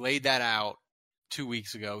 We laid that out 2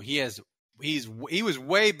 weeks ago. He was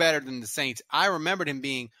way better than the Saints. I remembered him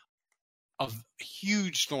being a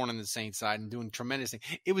huge thorn on the Saints side and doing tremendous things.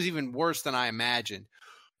 It was even worse than I imagined.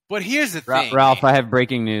 But here's the thing, Ralph. I have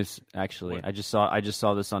breaking news. Actually, what? I just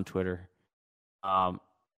saw this on Twitter.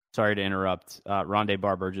 Sorry to interrupt. Rondé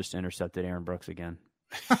Barber just intercepted Aaron Brooks again.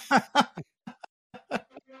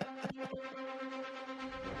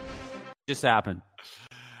 Just happened.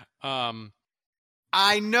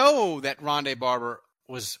 I know that Rondé Barber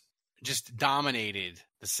was just dominated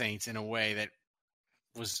the Saints in a way that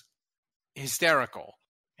was hysterical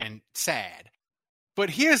and sad. But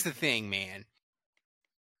here's the thing, man.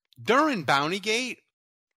 During Bountygate,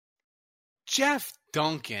 Jeff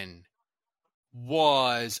Duncan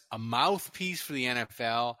was a mouthpiece for the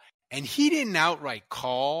NFL, and he didn't outright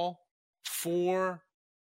call for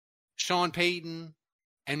Sean Payton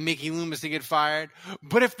and Mickey Loomis to get fired.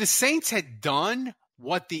 But if the Saints had done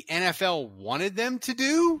what the NFL wanted them to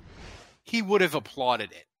do, he would have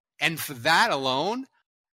applauded it. And for that alone,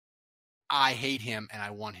 I hate him and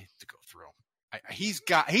I want him to go through. He's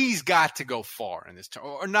got to go far in this term,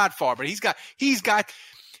 or not far, but he's got.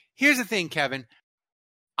 Here's the thing, Kevin.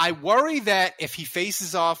 I worry that if he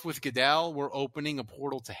faces off with Goodell, we're opening a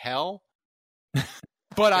portal to hell.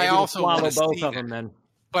 But I also want to both of them then.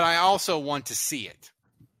 But I also want to see it.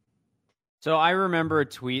 So I remember a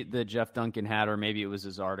tweet that Jeff Duncan had, or maybe it was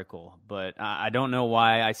his article, but I don't know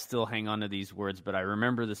why I still hang on to these words, but I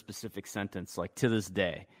remember the specific sentence, like, to this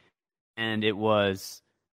day. And it was,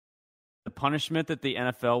 the punishment that the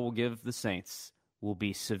NFL will give the Saints will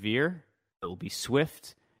be severe, it will be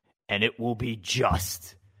swift, and it will be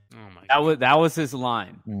just. Oh my God. That was his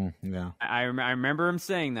line. Yeah, I remember him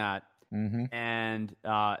saying that, and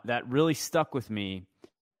that really stuck with me.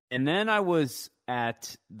 And then I was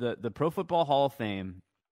at the Pro Football Hall of Fame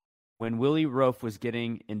when Willie Roaf was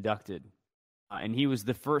getting inducted, and he was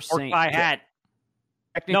the first Saint. I had.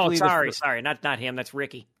 No, sorry, not him. That's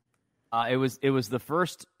Ricky. It was the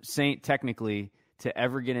first Saint technically to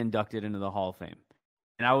ever get inducted into the Hall of Fame,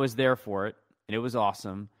 and I was there for it, and it was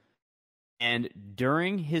awesome. And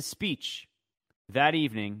during his speech that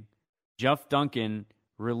evening, Jeff Duncan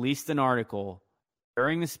released an article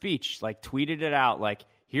during the speech, like tweeted it out, like,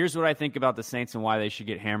 here's what I think about the Saints and why they should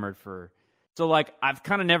get hammered for. So, like, I've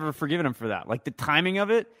kind of never forgiven him for that. Like, the timing of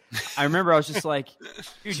it, I remember I was just like,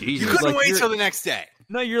 dude, you couldn't wait till the next day.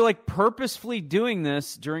 No, you're like purposefully doing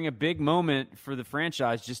this during a big moment for the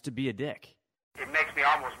franchise just to be a dick. It makes me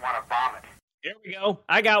almost want to vomit. Here we go.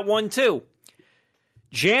 I got one too.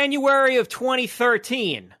 January of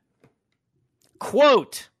 2013.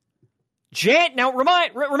 Quote. Now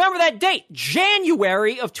remember that date.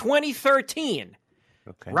 January of 2013.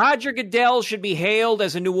 Okay. Roger Goodell should be hailed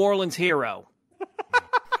as a New Orleans hero.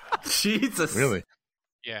 Jesus. Really?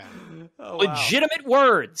 Yeah. Oh, wow. Legitimate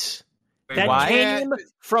words. That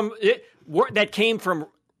came from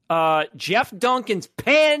Jeff Duncan's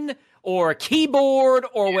pen or keyboard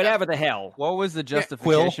or whatever the hell. What was the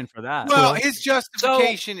justification for that? Well, his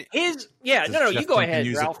justification you go ahead,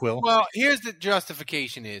 Ralph. Well, here's the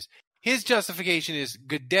justification is. His justification is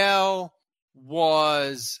Goodell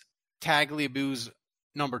was Tagliabue's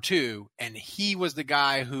number 2, and he was the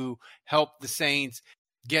guy who helped the Saints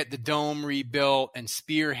get the dome rebuilt and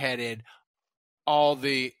spearheaded all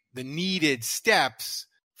the needed steps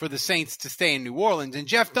for the Saints to stay in New Orleans. And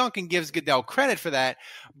Jeff Duncan gives Goodell credit for that,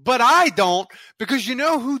 but I don't, because you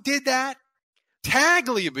know who did that?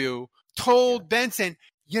 Tagliabue told Benson,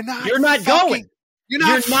 you're not going. You're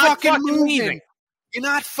not fucking moving. Leaving. You're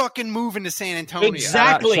not fucking moving to San Antonio.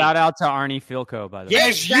 Exactly. Shout out to Arnie Filco, by the way.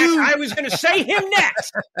 Yes, I was going to say him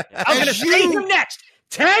next.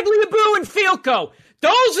 Tagliabue and Filco.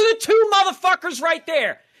 Those are the two motherfuckers right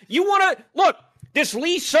there. You want to look this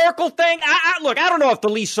Lee Circle thing? I don't know if the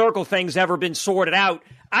Lee Circle thing's ever been sorted out.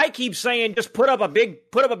 I keep saying just put up a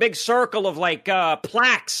big circle of like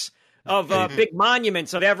plaques of big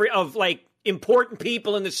monuments of like important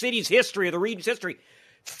people in the city's history, or the region's history.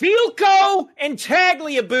 Filco and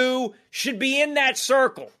Tagliabue should be in that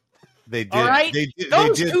circle. They did. All right?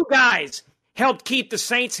 Those two guys helped keep the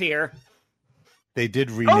Saints here. They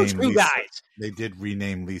did rename those two guys. They did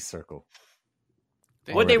rename Lee Circle.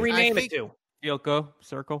 What'd they rename it to? Filco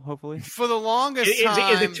Circle, hopefully. For the longest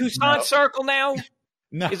time. Is it Tucson Circle now?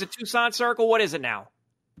 No. Is it Tucson Circle? What is it now?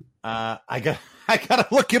 I gotta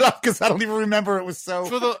look it up because I don't even remember. It was so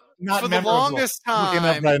for the longest time. Looking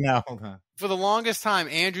up right now. Hold on. For the longest time,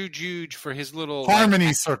 Andrew Juge for his little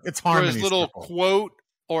Harmony Circle. It's Harmony. For his little quote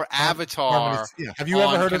or avatar. Yeah. Have you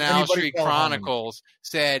ever heard Canal of anybody Street Chronicles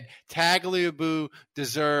said Tagliabue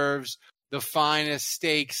deserves the finest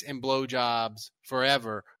steaks and blowjobs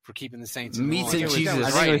forever for keeping the Saints in the Meats and cheeses.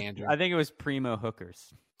 That's right, Andrew. I think it was Primo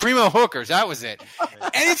Hookers. Primo Hookers, that was it.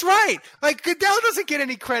 And it's right. Like, Goodell doesn't get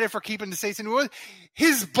any credit for keeping the Saints in New Orleans.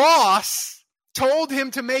 His boss told him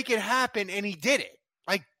to make it happen, and he did it.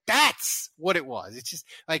 Like, that's what it was. It's just,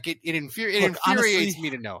 like, it infuriates me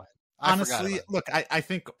to know it. Honestly, look, I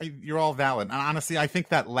think you're all valid. And honestly, I think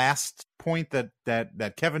that last point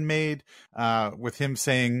that Kevin made with him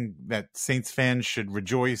saying that Saints fans should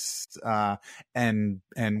rejoice and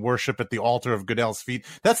worship at the altar of Goodell's feet,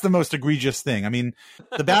 that's the most egregious thing. I mean,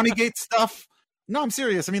 the Bounty Gate stuff. No, I'm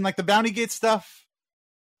serious. I mean, like the Bounty Gate stuff.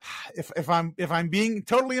 If I'm being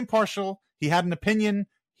totally impartial, he had an opinion.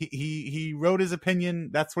 He wrote his opinion.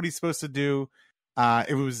 That's what he's supposed to do.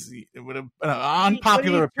 It was an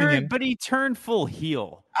unpopular opinion, but he turned full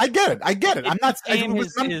heel. I get it. I'm not. It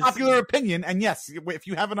was an unpopular opinion, and yes, if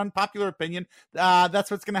you have an unpopular opinion,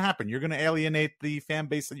 that's what's going to happen. You're going to alienate the fan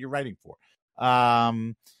base that you're writing for.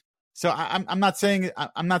 So I'm not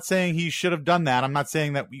saying he should have done that. I'm not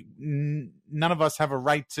saying that none of us have a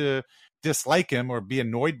right to dislike him or be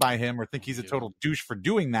annoyed by him or think he's a total douche for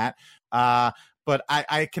doing that. But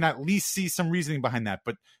I can at least see some reasoning behind that.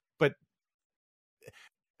 But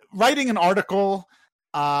writing an article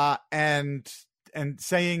and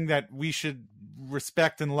saying that we should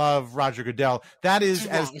respect and love Roger Goodell, that is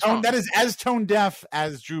as tone deaf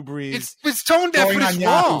as Drew Brees. It's tone deaf, but it's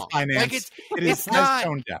wrong. Like it's not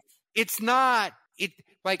tone deaf. It's not.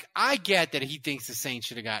 Like, I get that he thinks the Saints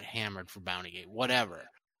should have got hammered for Bountygate, whatever.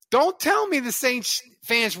 Don't tell me the Saints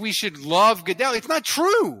fans we should love Goodell. It's not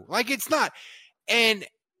true. Like, it's not. And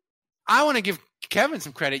I want to give Kevin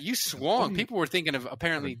some credit. You swung. People were thinking of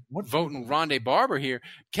apparently voting Rondé Barber here.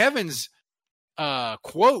 Kevin's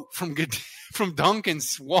quote from Duncan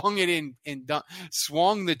swung it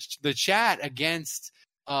swung the chat against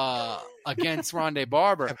Rondé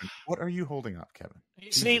Barber. Kevin, what are you holding up, Kevin?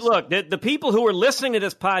 See, look, the people who are listening to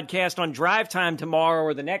this podcast on drive time tomorrow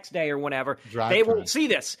or the next day or whenever, they won't see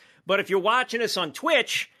this. But if you're watching us on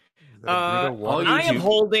Twitch, I'm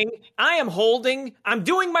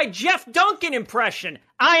doing my Jeff Duncan impression.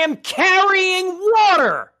 I am carrying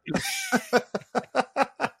water.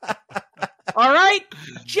 All right?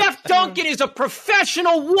 Jeff Duncan is a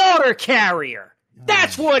professional water carrier.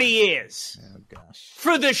 That's what he is. Oh, gosh.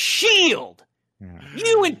 For the Shield.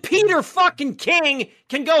 You and Peter fucking King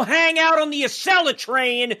can go hang out on the Acela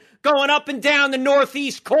train going up and down the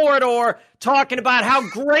Northeast Corridor talking about how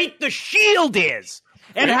great the Shield is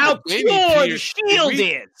and how pure the Shield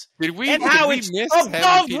is and how it's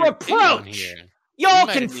above reproach. Y'all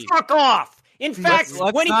can fuck off. In fact,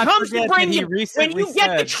 when he comes to bring you, when you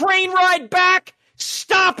get the train ride back,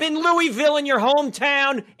 stop in Louisville in your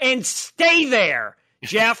hometown and stay there,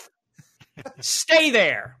 Jeff. Stay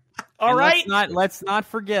there. All right. Let's not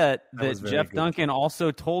forget that Jeff good. Duncan also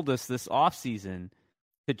told us this offseason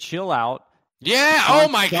to chill out. Yeah.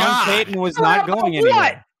 God. Sean Payton was not going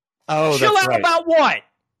anywhere. Oh, chill that's out right. about what?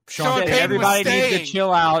 Sean Payton everybody was needs staying. to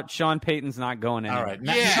chill out. Sean Payton's not going anywhere. All right.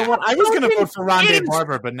 Now, you know what? I was going to vote for Rondé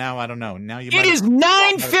Barber, but now I don't know. Now you. It is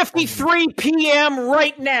 9:53 p.m.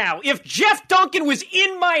 right now. If Jeff Duncan was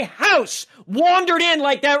in my house, wandered in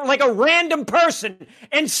like that, like a random person,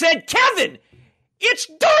 and said, "Kevin, it's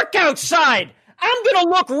dark outside. I'm going to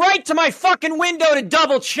look right to my fucking window to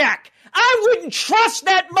double check." I wouldn't trust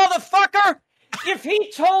that motherfucker if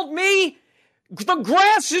he told me the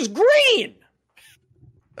grass is green.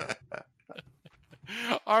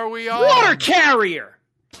 Are we all Water carrier.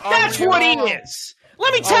 That's what he is.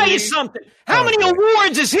 Let me tell you something. How many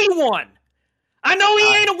awards has he won? I know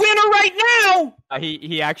he ain't a winner right now.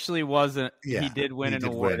 He actually wasn't. Yeah, he did win an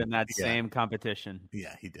award in that same competition.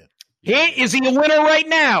 Yeah, he did. Is he a winner right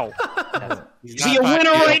now? Is he a winner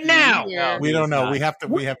right now? We don't know. We have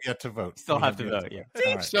yet to vote. Still have to vote. Yeah.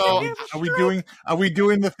 Right. So are we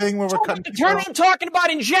doing the thing where we're cutting people off? I'm talking about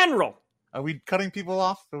in general. Are we cutting people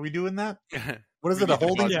off? Are we doing that? What is it? A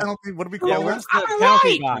holding penalty? What do we call that? I'm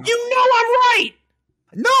right. You know I'm right.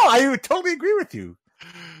 No, I totally agree with you.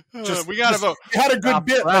 We got to vote. You had a good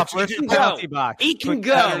bit. He can go. He can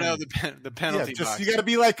go. I don't know the penalty box. You got to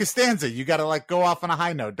be like Costanza. You got to go off on a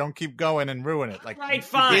high note. Don't keep going and ruin it. Right,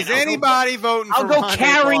 fine. Is anybody voting? I'll go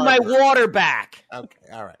carry my water back. Okay,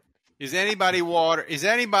 all right. Is anybody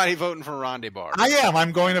voting for Rondé Barber? I am.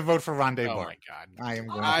 I'm going to vote for Rondé Barber. Oh my God! I am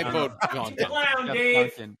going. I vote for Clown,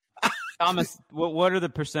 Dave. Thomas, what are the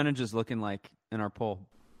percentages looking like in our poll?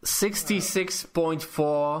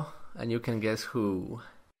 66.4, and you can guess who.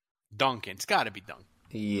 Duncan. It's got to be Duncan.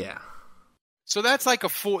 Yeah. So that's like a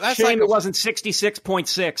 4. That's Shame like it wasn't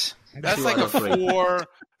 66.6. That's like a 4.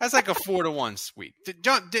 That's like a 4-1 sweep.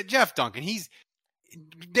 Jeff Duncan.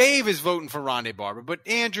 Dave is voting for Rondé Barber, but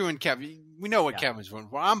Andrew and Kevin, we know what Kevin's voting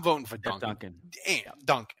for. I'm voting for Duncan.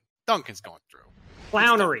 Duncan's going through.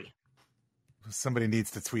 Clownery. Somebody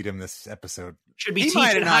needs to tweet him this episode. Should be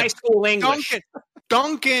teaching high school English.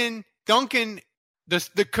 Duncan.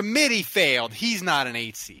 The committee failed. He's not an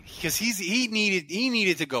 8 seed because he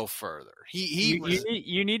needed to go further.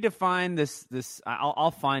 You need to find this.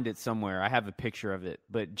 I'll find it somewhere. I have a picture of it.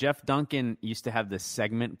 But Jeff Duncan used to have this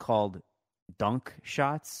segment called Dunk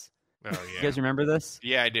Shots. Oh yeah, you guys remember this?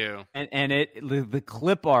 Yeah, I do. And the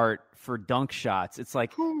clip art for dunk shots. It's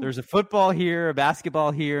like there's a football here, a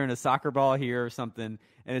basketball here, and a soccer ball here or something.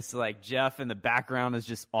 And it's like Jeff in the background is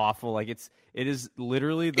just awful. Like it is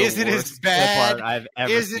literally the worst clip art I've ever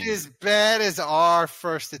seen. Is it as bad as our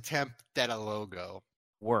first attempt at a logo?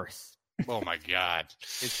 Worse. Oh my God,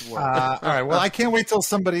 it's worse. All right. Well, I can't wait till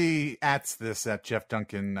somebody @s this at Jeff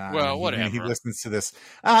Duncan. Well, whatever. He listens to this.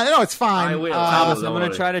 No, it's fine. I will. Thomas, I'm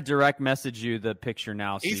going to try to direct message you the picture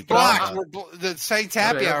now. So he's blocked. The Saints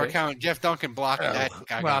Happy Hour account. Jeff Duncan blocked that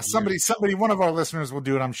guy. Well, somebody, one of our listeners will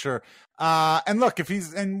do it, I'm sure. And look, if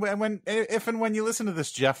and when you listen to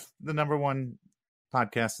this, Jeff, the #1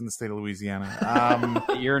 podcast in the state of Louisiana,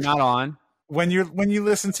 you're not on. When you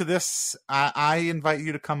listen to this, I invite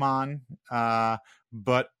you to come on.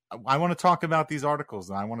 But I want to talk about these articles,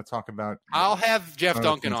 and I want to talk about. I'll have Jeff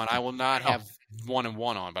Duncan on. I will not have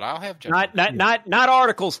 1-1 on, but I'll have Jeff. Not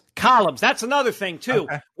articles, columns. That's another thing too.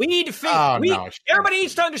 Okay. We need to figure. Everybody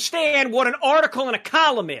needs to understand what an article and a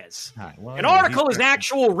column is. Right, well, an article is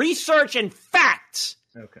actual research and facts.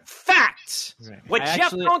 Okay. Facts. Right. What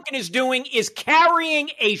Jeff Duncan is doing is carrying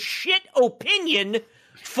a shit opinion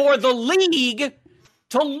for the league.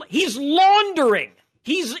 He's laundering.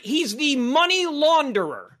 He's the money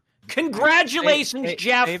launderer. Congratulations,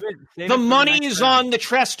 Jeff. David, the money is on the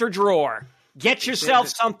Trester drawer. Get yourself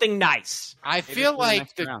something nice. I feel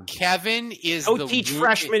like Kevin is Go teach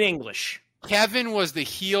freshman English. Kevin was the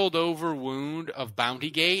healed over wound of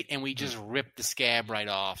Bountygate, and we just ripped the scab right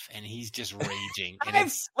off, and he's just raging. And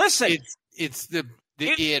it's the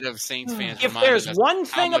id of Saints fans. If there's one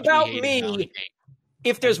thing about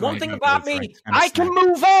me, I can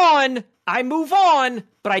move on. I move on,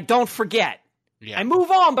 but I don't forget. Yeah. I move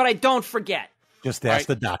on, but I don't forget. Just ask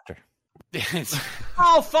the doctor.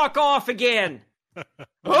 I'll fuck off again. I'm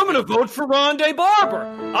going to vote for Rondé Barber.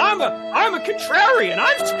 I'm a contrarian.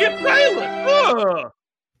 I'm Skip Bayless.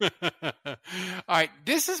 All right,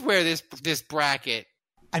 this is where this bracket.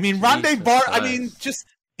 I mean, Rondé Barber. I mean,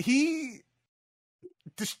 he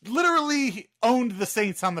literally owned the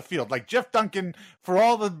Saints on the field. Like Jeff Duncan, for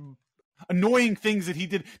all the annoying things that he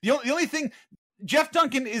did. The only thing, Jeff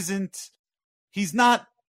Duncan isn't. He's not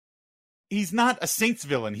a Saints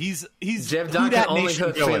villain. He's Jeff Duncan only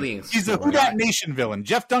hurt feelings. He's a Who Dat Nation villain.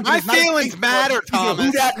 Jeff Duncan. My feelings matter, Thomas. He's a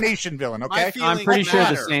Who Dat Nation villain. Okay, I'm pretty sure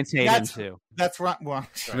the Saints hate him too. That's right. Well,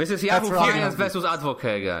 this is Yahoo Finance versus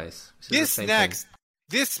Advocate, guys. This next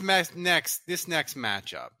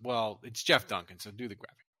matchup. Well, it's Jeff Duncan, so do the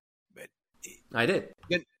graphic. But I did.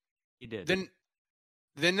 He did. Then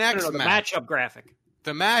the next matchup graphic.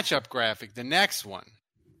 The matchup graphic. The next one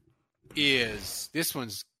is this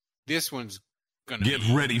one's gonna get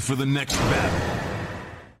ready for the next battle,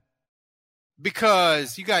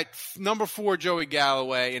 because you got number 4 Joey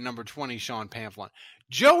Galloway and number 20 Sean Pamphlet.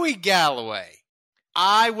 Joey Galloway,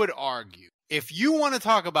 I would argue, if you want to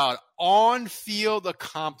talk about on-field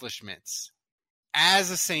accomplishments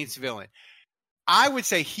as a Saints villain, I would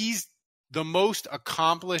say he's the most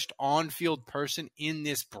accomplished on-field person in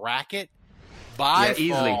this bracket by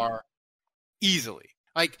far, easily.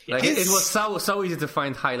 Like it was so easy to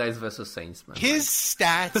find highlights versus Saints, man. His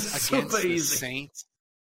stats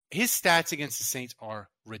against the Saints, are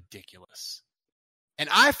ridiculous. And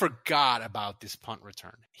I forgot about this punt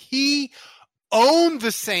return. He owned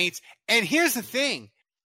the Saints. And here's the thing.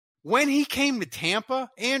 When he came to Tampa,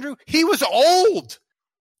 Andrew, he was old.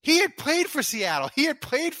 He had played for Seattle. He had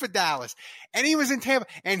played for Dallas. And he was in Tampa.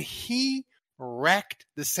 And he wrecked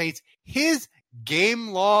the Saints. His game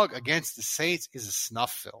log against the Saints is a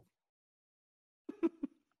snuff film.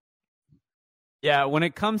 Yeah, when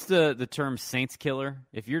it comes to the term Saints killer,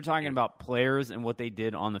 if you're talking about players and what they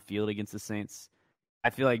did on the field against the Saints, I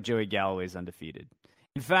feel like Joey Galloway is undefeated.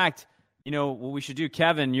 In fact, what we should do,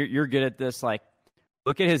 Kevin, you're good at this. Like,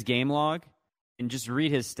 look at his game log and just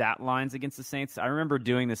read his stat lines against the Saints. I remember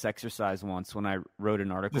doing this exercise once when I wrote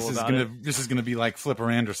an article about it. This is going to be like Flipper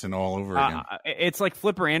Anderson all over again. It's like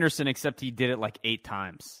Flipper Anderson, except he did it like 8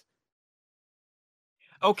 times.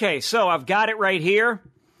 Okay, so I've got it right here.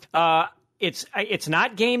 It's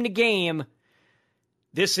not game to game.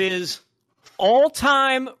 This is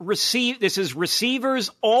This is receivers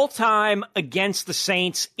all time against the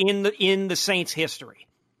Saints in the Saints history.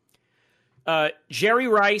 Jerry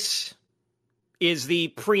Rice is the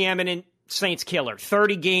preeminent Saints killer.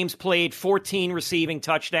 30 games played, 14 receiving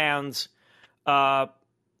touchdowns,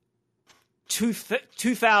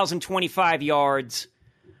 2,025 yards,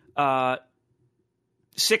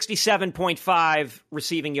 67.5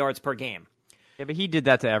 receiving yards per game. Yeah, but he did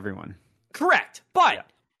that to everyone. Correct. But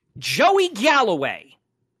Joey Galloway,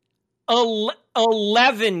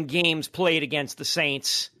 11 games played against the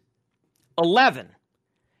Saints, 11.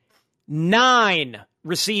 9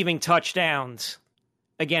 receiving touchdowns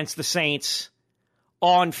against the Saints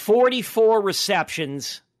on 44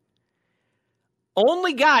 receptions.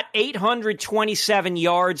 Only got 827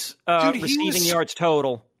 yards, receiving yards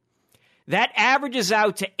total. That averages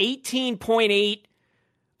out to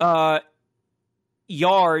 18.8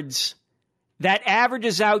 yards. That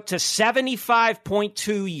averages out to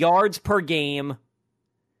 75.2 yards per game.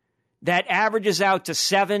 That averages out to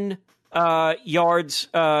 7 yards.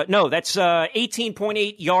 That's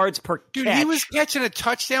 18.8 yards per catch. Dude, he was catching a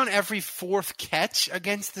touchdown every 4th catch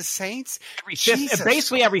against the Saints. Every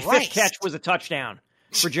fifth catch was a touchdown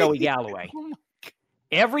for Joey Galloway.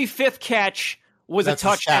 Every 5th catch was a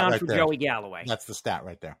touchdown for Joey Galloway. That's the stat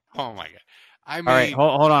right there. Oh my God! All right,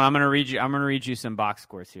 hold on. I'm gonna read you some box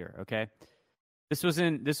scores here. Okay, this was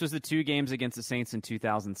the 2 games against the Saints in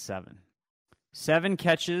 2007. 7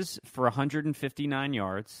 catches for 159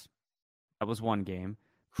 yards. That was one game.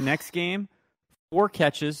 Next game, 4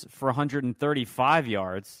 catches for 135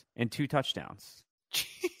 yards and 2 touchdowns.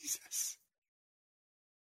 Jesus.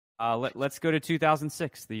 Let's go to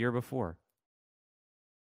 2006, the year before.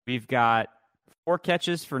 We've got 4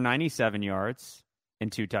 catches for 97 yards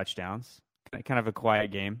and 2 touchdowns. Kind of a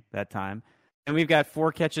quiet game that time. And we've got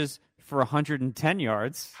 4 catches for 110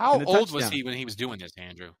 yards. How old was he when he was doing this,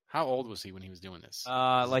 Andrew? How old was he when he was doing this?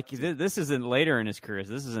 This isn't later in his career.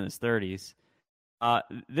 This is in his 30s.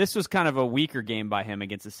 This was kind of a weaker game by him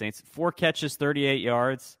against the Saints. 4 catches, 38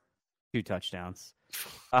 yards, 2 touchdowns.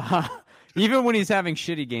 Even when he's having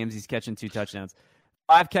shitty games, he's catching 2 touchdowns.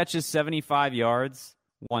 5 catches, 75 yards,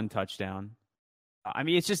 1 touchdown. I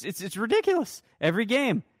mean, it's ridiculous. Every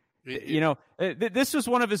game. This was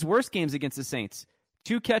one of his worst games against the Saints.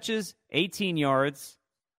 2 catches, 18 yards,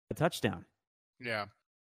 a touchdown. Yeah.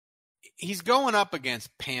 He's going up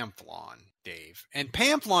against Pamplon, Dave. And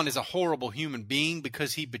Pamplon is a horrible human being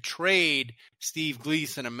because he betrayed Steve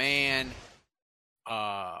Gleason, a man.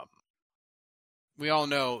 We all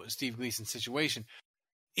know Steve Gleason's situation.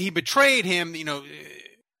 He betrayed him.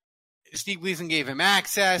 Steve Gleason gave him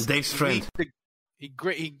access. Dave's friend. He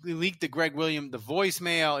leaked to Greg Williams the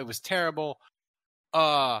voicemail. It was terrible.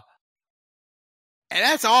 And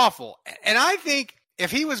that's awful. And I think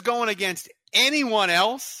if he was going against anyone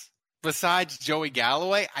else besides Joey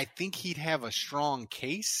Galloway, I think he'd have a strong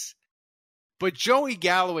case. But Joey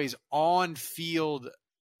Galloway's on-field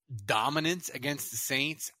dominance against the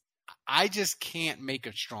Saints, I just can't make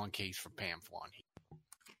a strong case for Pamplon.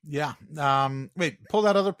 Yeah. Wait, pull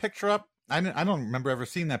that other picture up. I don't remember ever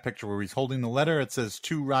seeing that picture where he's holding the letter. It says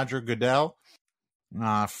to Roger Goodell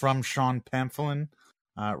from Sean Pamphilin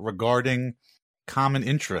regarding common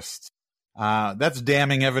interests. That's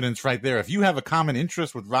damning evidence right there. If you have a common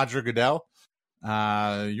interest with Roger Goodell,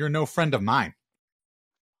 you're no friend of mine.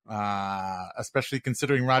 Especially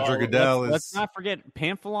considering Roger Goodell is... Let's not forget,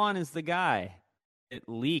 Pamphilon is the guy that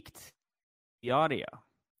leaked the audio.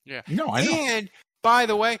 Yeah. No, I know. And, by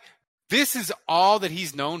the way, This is all that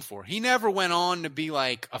he's known for. He never went on to be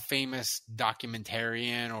like a famous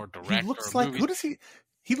documentarian or director. He looks like who does he?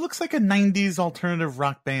 He looks like a '90s alternative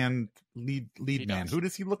rock band lead man. Who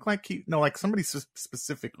does he look like? Like somebody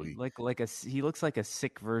specifically. He looks like a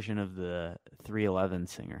sick version of the 311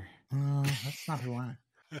 singer. That's not who I.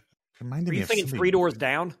 Reminded Are me you of thinking Three Doors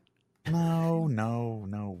Down? No.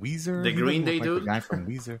 Weezer. The Green Day dude. The guy from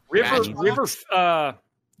Weezer.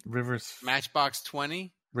 Rivers. Matchbox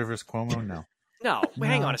 20. Rivers Cuomo. No.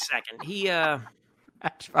 Hang on a second. He Rob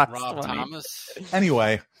Thomas.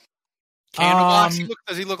 Anyway. Candlebox.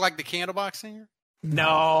 Does he look like the Candlebox singer?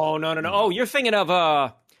 No. Oh, you're thinking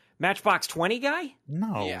of Matchbox 20 guy?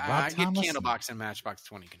 No. Yeah, Rob I Thomas? get Candlebox and Matchbox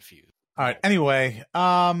 20 confused. All right. Anyway,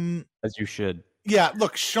 as you should. Yeah.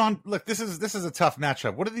 Look, Sean. Look, this is a tough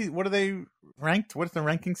matchup. What are they ranked? What is the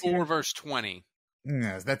rankings here? 4 versus 20.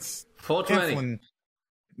 Yes, that's 420.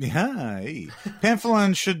 Yeah, hey.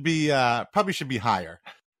 Pamphilon should be probably should be higher.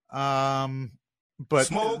 But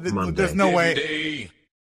there's no way.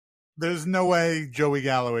 There's no way Joey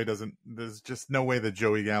Galloway doesn't. There's just no way that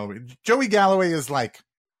Joey Galloway is like.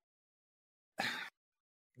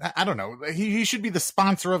 I don't know. He should be the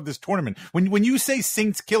sponsor of this tournament. When you say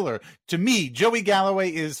Saints killer, to me, Joey Galloway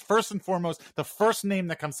is first and foremost the first name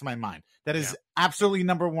that comes to my mind. That is absolutely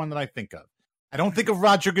number one that I think of. I don't think of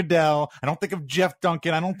Roger Goodell. I don't think of Jeff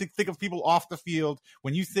Duncan. I don't think of people off the field.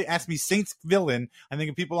 When you ask me Saints villain, I think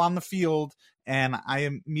of people on the field, and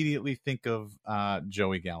I immediately think of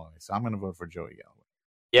Joey Galloway. So I'm going to vote for Joey Galloway.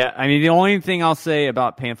 Yeah, I mean, the only thing I'll say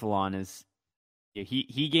about Pamphilon is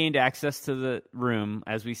he gained access to the room,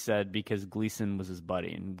 as we said, because Gleason was his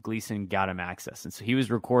buddy, and Gleason got him access. And so he was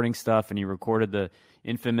recording stuff, and he recorded the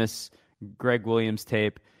infamous Greg Williams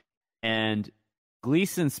tape, and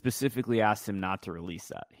Gleason specifically asked him not to release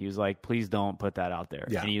that. He was like, please don't put that out there.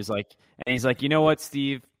 Yeah. And he's like, you know what,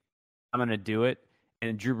 Steve? I'm going to do it.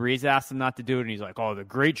 And Drew Brees asked him not to do it. And he's like, oh, the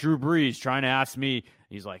great Drew Brees trying to ask me. And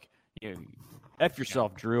he's like, F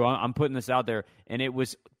yourself, Drew. I'm putting this out there. And it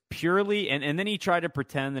was purely, and then he tried to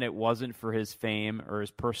pretend that it wasn't for his fame or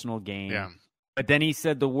his personal gain. Yeah. But then he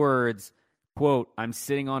said the words, quote, I'm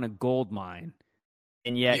sitting on a gold mine.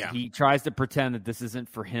 And yet he tries to pretend that this isn't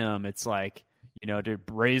for him. It's like, to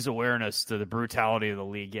raise awareness to the brutality of the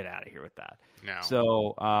league. Get out of here with that. No.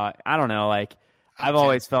 So, I don't know. Like, I've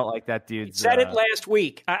always felt like that dude said it last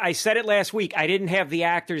week. I said it last week. I didn't have the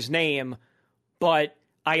actor's name, but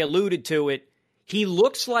I alluded to it. He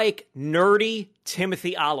looks like nerdy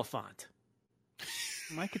Timothy Oliphant.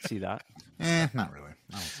 I could see that. Not really.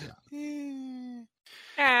 I don't see that.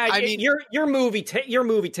 I mean, your movie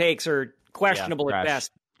takes are questionable at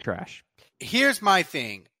best. Trash. Here's my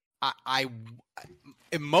thing. I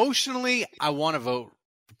emotionally, I want to vote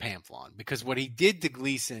for Pamphilon because what he did to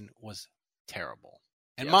Gleason was terrible.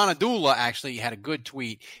 And Monadula actually had a good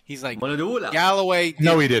tweet. He's like, Monadula. Galloway.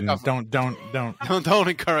 No, he didn't. Don't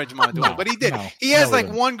encourage Monadula. No, but he did. No, he has he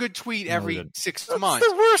one good tweet every 6 months.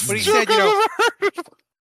 The worst but he said,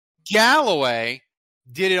 Galloway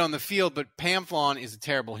did it on the field, but Pamphilon is a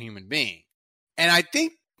terrible human being. And I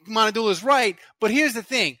think Monadula's right. But here's the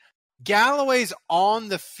thing. Galloway's on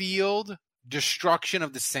the field destruction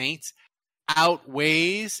of the Saints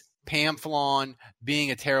outweighs Pamphilon being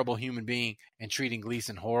a terrible human being and treating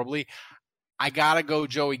Gleason horribly. I gotta go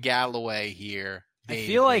Joey Galloway here. I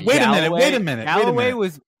feel like wait a minute. Galloway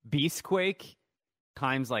was Beastquake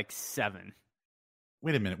times 7.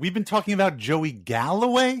 Wait a minute. We've been talking about Joey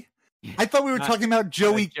Galloway? I thought we were talking about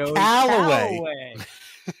Joey Calloway.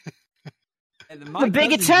 The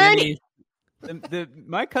big attorney.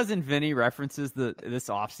 My cousin Vinny references this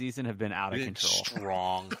offseason have been out of control.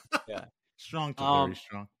 Strong. Yeah. Strong to very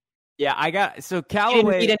strong. Yeah, so Calloway.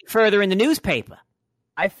 Callaway. Didn't read any further in the newspaper.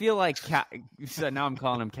 I feel like so now I'm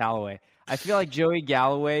calling him Callaway. I feel like Joey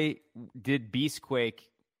Galloway did Beastquake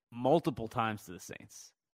multiple times to the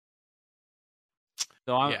Saints.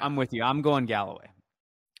 So I'm with you. I'm going Galloway.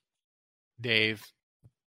 Dave.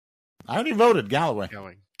 I already voted Galloway.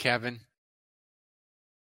 Kevin.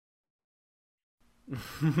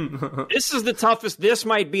 This is the toughest. This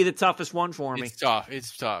might be the toughest one for me.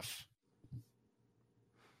 It's tough.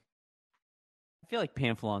 I feel like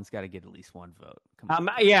Pamphilon's got to get at least one vote.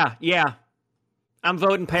 Yeah. I'm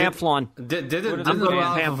voting Pamphilon. Didn't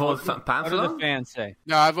Pamphilon vote Pamphilon? What do the fans say?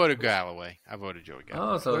 No, I voted Galloway. I voted Joey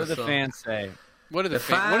Galloway. What do the fans say? What are the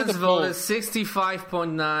fans? What are the voted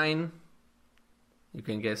 65.9. You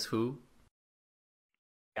can guess who?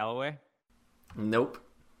 Galloway? Nope.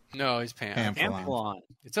 No, it's Pamphilon.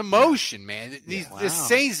 It's emotion, man. The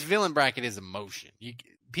Saints villain bracket is emotion.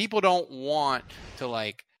 People don't want to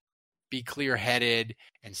be clear-headed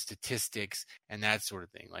and statistics and that sort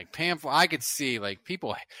of thing. Like Pamphlet, I could see like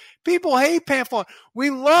people hate Pamphlet.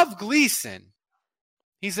 We love Gleason.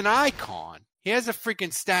 He's an icon. He has a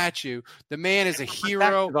freaking statue. The man is a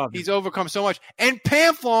hero. He's overcome so much. And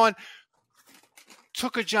Pamphlet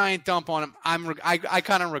took a giant dump on him. I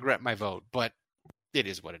kind of regret my vote, but it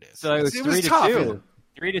is what it is. So it was 3-2.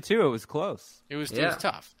 3-2. It was close. It was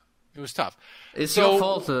tough. It was tough. It's your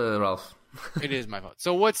fault, Ralph. It is my fault.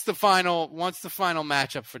 So what's the final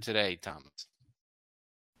matchup for today, Thomas?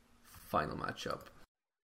 Final matchup.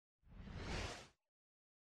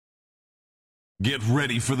 Get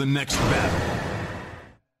ready for the next battle.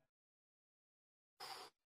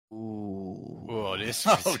 Ooh. Oh,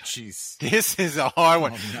 jeez. This is a hard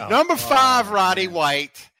one. Oh, no. Number 5, Roddy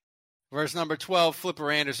White versus number 12, Flipper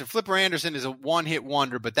Anderson. Flipper Anderson is a one-hit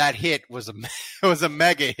wonder, but that hit was a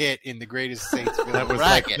mega hit in the greatest Saints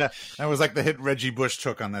bracket. That was like the hit Reggie Bush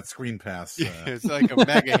took on that screen pass. It's like a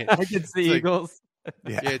mega hit. Against the Eagles.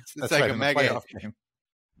 It's like a mega hit. Game.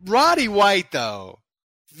 Roddy White, though,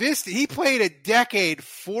 he played a decade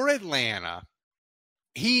for Atlanta.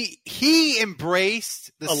 He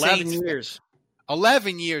embraced the 11 Saints. years.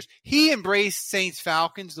 11 years. He embraced Saints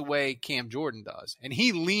Falcons the way Cam Jordan does. And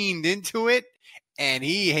he leaned into it, and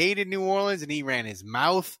he hated New Orleans, and he ran his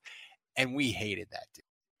mouth, and we hated that dude.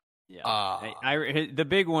 Yeah. The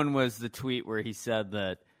big one was the tweet where he said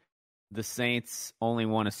that the Saints only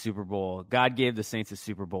won a Super Bowl. God gave the Saints a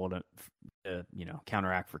Super Bowl to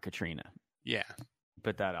counteract for Katrina. Yeah.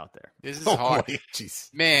 Put that out there. This is hard.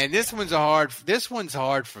 Man, this one's hard for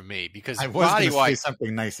me because I was going to say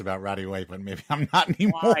something nice about Roddy White, but maybe I'm not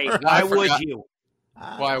anymore. Why would you?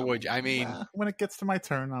 Why would you? I mean, when it gets to my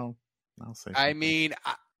turn, I'll say something. I mean,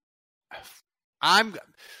 I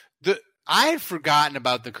had forgotten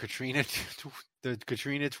about the Katrina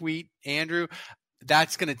tweet, Andrew.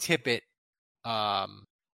 That's going to tip it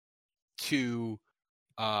to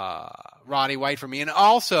Roddy White for me. And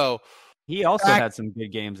also, he also had some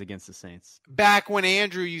good games against the Saints. Back when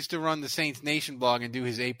Andrew used to run the Saints Nation blog and do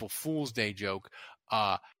his April Fool's Day joke,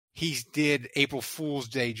 he did April Fool's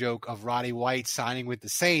Day joke of Roddy White signing with the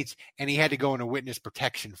Saints, and he had to go into witness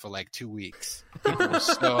protection for like 2 weeks. People were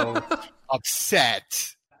so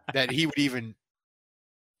upset that he would even.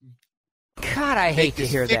 God, I hate to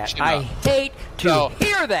hear that. I hate to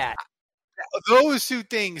hear that. Those two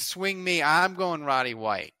things swing me. I'm going Roddy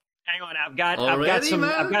White. Hang on, I've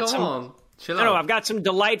got some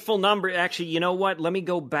delightful numbers. Actually, you know what? Let me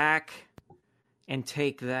go back and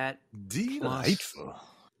take that. Delightful.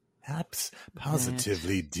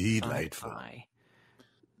 Positively delightful.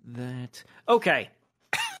 Okay.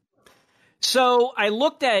 So I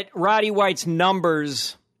looked at Roddy White's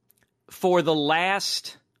numbers for the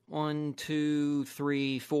last the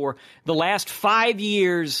last 5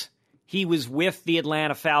 years he was with the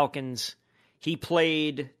Atlanta Falcons. He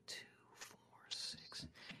played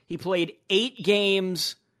 8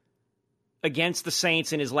 games against the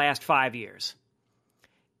Saints in his last 5 years.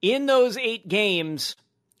 In those 8 games,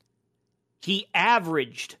 he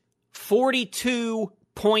averaged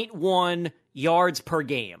 42.1 yards per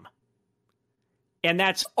game. And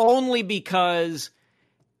that's only because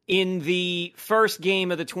in the first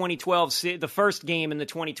game of the 2012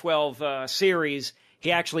 series,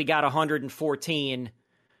 he actually got 114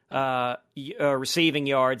 receiving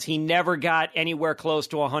yards. He never got anywhere close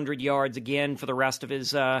to 100 yards again for the rest of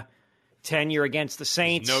his tenure against the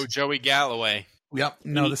Saints. No Joey Galloway. Yep.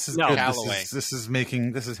 No, this is good.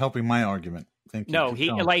 This is helping my argument. Thank you. No,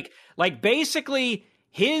 he basically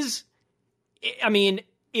his. I mean,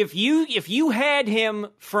 if you had him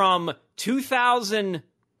from 2000,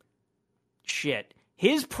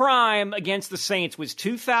 his prime against the Saints was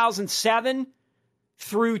 2007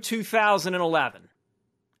 through 2011.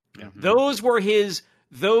 Mm-hmm. Those were his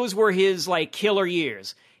like killer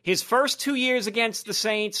years. His first 2 years against the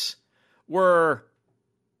Saints were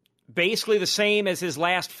basically the same as his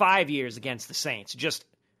last 5 years against the Saints, just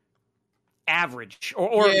average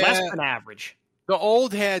or less than average. The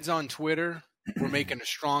old heads on Twitter were making a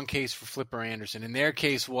strong case for Flipper Anderson, and their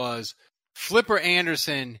case was Flipper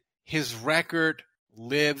Anderson, his record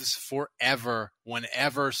lives forever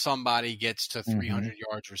whenever somebody gets to 300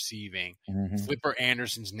 yards receiving. Flipper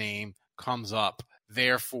Anderson's name comes up.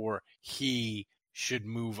 Therefore, he should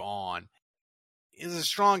move on. It's a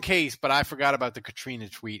strong case, but I forgot about the Katrina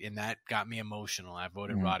tweet, and that got me emotional. I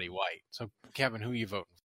voted Roddy White. So, Kevin, who are you voting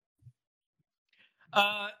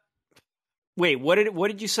for? Wait, what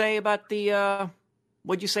did you say about the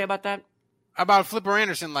what did you say about that? About Flipper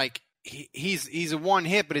Anderson, like he's a one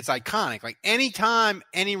hit, but it's iconic. Like anytime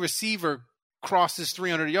any receiver crosses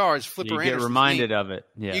 300 yards, Flipper You get reminded of it.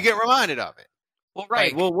 Yeah. You get reminded of it. Well,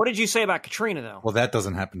 right. Well, what did you say about Katrina, though? Well, that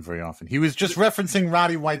doesn't happen very often. He was just referencing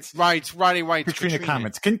Roddy White's Katrina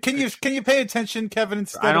comments. Can you pay attention, Kevin?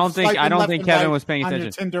 Instead I don't think Kevin was paying attention. On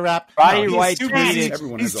your Tinder app. Roddy White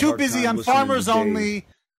tweeted. He's too busy on Farmers Only.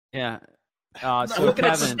 Yeah. So look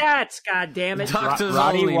at the stats. God damn it,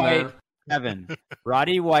 Roddy White. Kevin.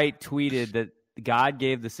 Roddy White tweeted that God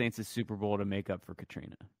gave the Saints a Super Bowl to make up for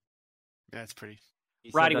Katrina. That's pretty.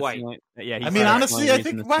 Roddy White. I mean, honestly, I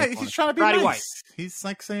think he's trying to be Roddy nice. White. He's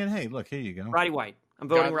like saying, "Hey, look, here you go." Roddy White. I'm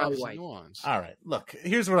voting Roddy White. All right. Look,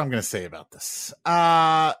 here's what I'm going to say about this.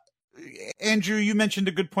 Andrew, you mentioned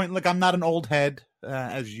a good point. Look, I'm not an old head,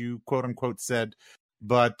 as you quote unquote said,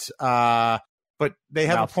 but they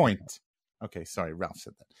have a point. Okay, sorry, Ralph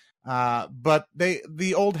said that. But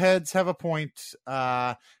the old heads have a point.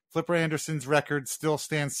 Flipper Anderson's record still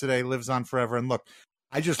stands today, lives on forever. And look,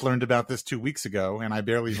 I just learned about this 2 weeks ago, and I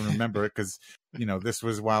barely even remember it because, this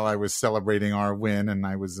was while I was celebrating our win, and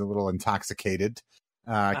I was a little intoxicated.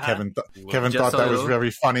 Kevin thought that was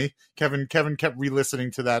very funny. Kevin kept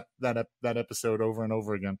re-listening to that episode over and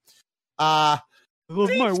over again. I love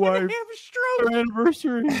my wife. Her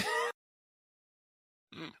anniversary.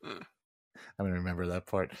 I don't remember that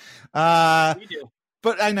part. You do.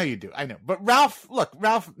 But I know you do. I know. But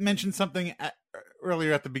Ralph mentioned something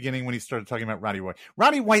earlier at the beginning when he started talking about Roddy White.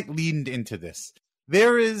 Roddy White leaned into this.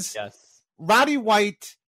 There is Roddy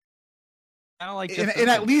White. In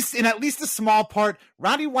at least a small part,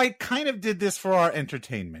 Roddy White kind of did this for our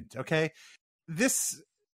entertainment. Okay, this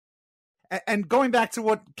and going back to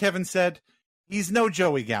what Kevin said, he's no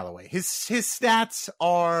Joey Galloway. His stats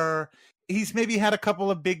are. He's maybe had a couple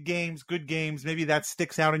of big games, good games. Maybe that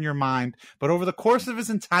sticks out in your mind. But over the course of his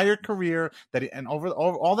entire career, over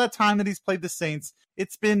all that time that he's played the Saints,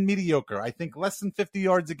 it's been mediocre. I think less than 50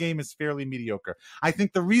 yards a game is fairly mediocre. I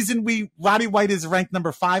think the reason Roddy White is ranked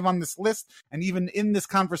number 5 on this list, and even in this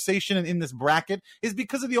conversation and in this bracket, is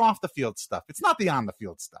because of the off the field stuff. It's not the on the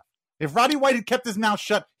field stuff. If Roddy White had kept his mouth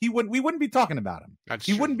shut, we wouldn't be talking about him.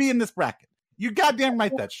 He wouldn't be in this bracket. You're goddamn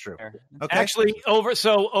right. That's true. Okay? Actually, over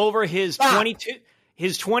his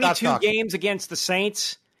 22 games against the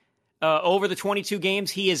Saints, over the 22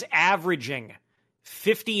 games, he is averaging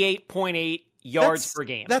 58.8 yards per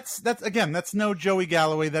game. That's no Joey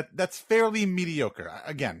Galloway. That's fairly mediocre.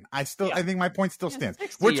 Again, I think my point still stands.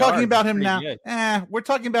 We're talking about him now. We're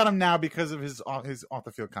talking about him now because of his off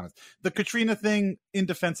the field comments. The Katrina thing,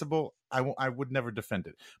 indefensible. I would never defend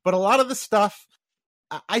it. But a lot of the stuff,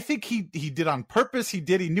 I think he did on purpose. He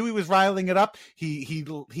knew he was riling it up.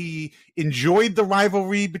 He enjoyed the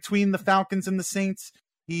rivalry between the Falcons and the Saints.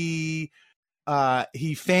 He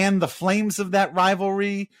fanned the flames of that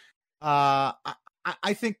rivalry. I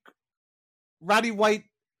think Roddy White.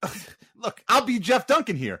 Look, I'll be Jeff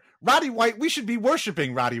Duncan here. Roddy White. We should be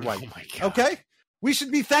worshiping Roddy White. Oh my God. Okay, we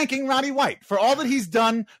should be thanking Roddy White for all that he's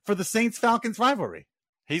done for the Saints-Falcons rivalry.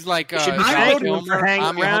 He's like, I'm for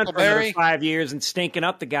hanging around for another 5 years and stinking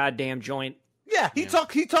up the goddamn joint. Yeah, he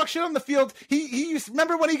talked shit on the field. He used,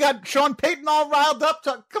 remember when he got Sean Payton all riled up?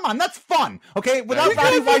 Come on, that's fun. Okay, without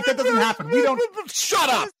Roddy White, that doesn't happen. We don't. Shut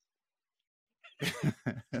up.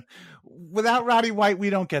 Without Roddy White, we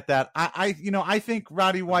don't get that. I think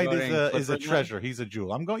Roddy White is a treasure. He's a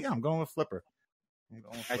jewel. I'm going with Flipper.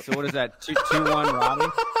 All right, so what is that? 2-1 Roddy.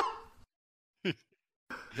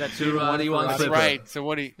 Is that 2-1? That's right. So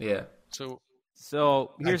what do you? Yeah. So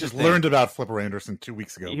here's I just learned about Flipper Anderson 2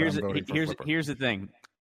 weeks ago. Here's the thing.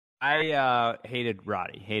 I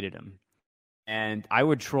hated him, and I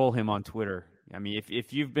would troll him on Twitter. I mean,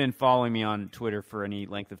 if you've been following me on Twitter for any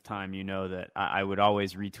length of time, you know that I would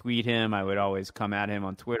always retweet him. I would always come at him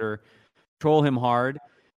on Twitter, troll him hard,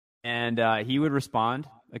 and he would respond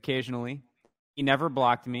occasionally. He never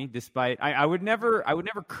blocked me, despite I would never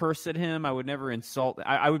curse at him. I would never insult.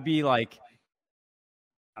 I would be like,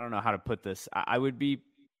 I don't know how to put this. I would be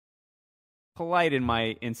polite in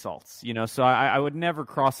my insults, so I would never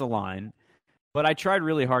cross a line. But I tried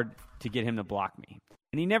really hard to get him to block me,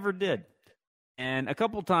 and he never did. And a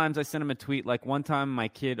couple times I sent him a tweet. Like one time my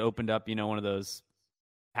kid opened up, one of those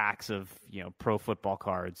packs of, pro football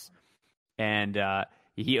cards. And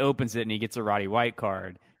he opens it and he gets a Roddy White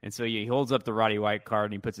card. And so he holds up the Roddy White card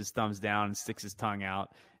and he puts his thumbs down and sticks his tongue out.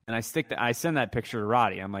 And I send that picture to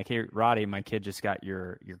Roddy. I'm like, hey, Roddy, my kid just got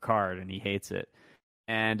your card and he hates it.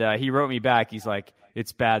 And he wrote me back. He's like,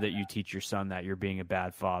 it's bad that you teach your son that you're being a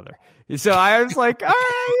bad father. So I was like, all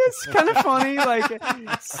right, it's kind of funny. I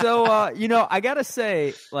got to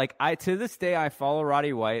say, to this day, I follow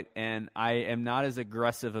Roddy White and I am not as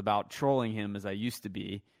aggressive about trolling him as I used to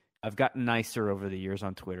be. I've gotten nicer over the years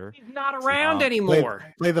on Twitter. He's not around anymore.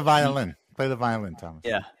 Play the violin. Play the violin, Thomas.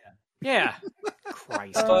 Yeah.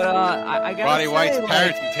 Christ. But I gotta Roddy say, White's like,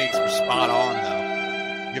 parenting takes were spot on,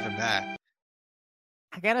 though. Give him that.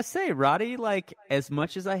 I gotta say, Roddy, like, as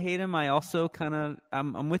much as I hate him, I also kind of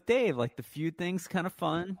I'm with Dave. Like, the feud thing's kind of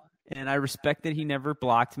fun, and I respect that he never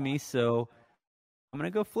blocked me. So I'm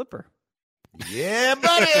gonna go Flipper. Yeah,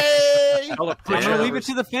 buddy. I'm gonna leave it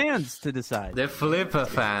to the fans to decide. The Flipper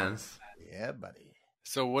fans. Yeah, buddy.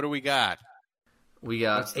 So what do we got? We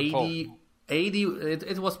got 80.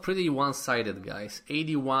 It was pretty one-sided, guys.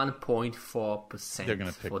 81.4%. They're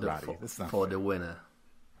gonna pick Roddy. For the winner.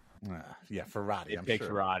 Yeah, for Roddy. I'm picked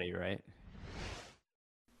sure. Roddy, right?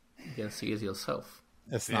 You can see it yourself.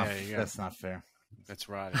 That's not fair. That's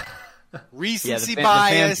Roddy. Recency the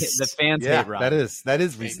bias. The fans hate Roddy. That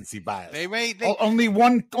is recency bias. They only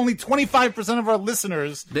 25% of our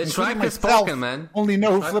listeners. The tribe including is myself, spoken, man. Only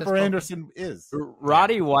know who Tribe Flipper is Anderson is.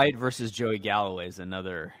 Roddy White versus Joey Galloway is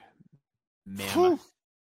another mammoth.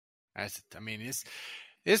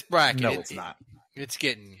 This bracket. No, it's not. It's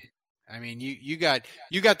getting. I mean, you got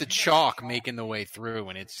the chalk making the way through,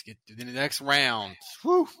 and it's in the next round.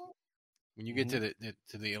 Whew, when you get to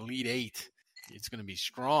the Elite Eight, it's going to be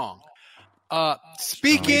strong.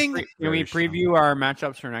 Speaking, can we preview our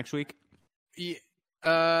matchups for next week?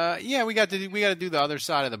 Yeah, we got to do the other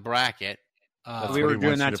side of the bracket. We were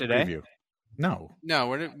doing that today. Preview. No,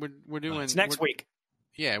 we're doing it's next week.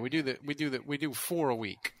 Yeah, we do 4 a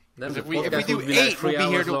week. If we do 8, we'll be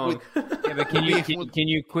here to. Yeah, but can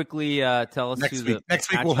you quickly tell us next week?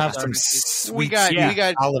 Next week we'll have some sweet. I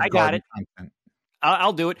got it. Content.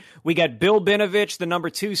 I'll do it. We got Bill Binovich, the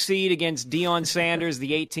number 2 seed, against Deion Sanders,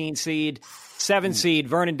 the 18 seed. 7 seed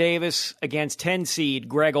Vernon Davis against 10 seed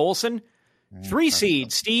Greg Olson. 3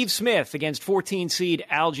 seed Steve Smith against 14 seed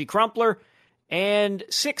Algie Crumpler. And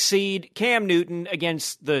 6 seed Cam Newton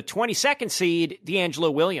against the 22nd seed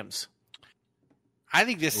D'Angelo Williams. I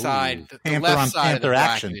think this side, the left side of the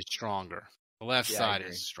bracket is stronger. The left side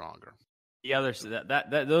is stronger. The others,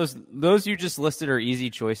 those you just listed are easy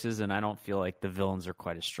choices, and I don't feel like the villains are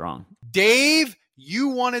quite as strong. Dave, you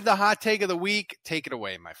wanted the hot take of the week. Take it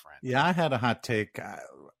away, my friend. Yeah, I had a hot take.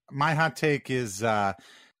 My hot take is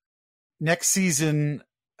next season,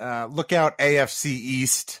 look out AFC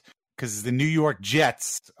East, because the New York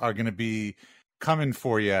Jets are going to be coming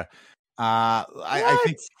for you. I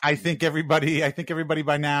think everybody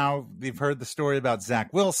by now, they've heard the story about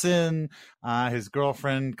Zach Wilson, his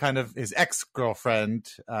girlfriend, his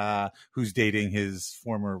ex-girlfriend, who's dating his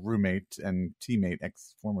former roommate and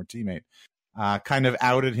former teammate, kind of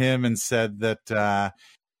outed him and said that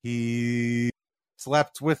he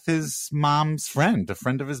slept with his mom's friend, a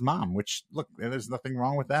friend of his mom, which, look, there's nothing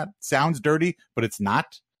wrong with that. Sounds dirty, but it's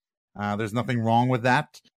not. There's nothing wrong with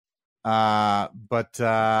that. But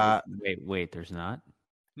wait, there's not.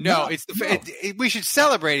 No, we should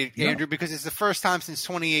celebrate it, Andrew, because it's the first time since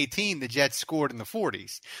 2018 the Jets scored in the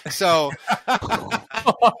 40s. So,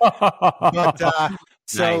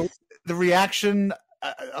 nice. The reaction,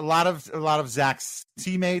 a lot of Zach's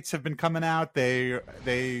teammates have been coming out. They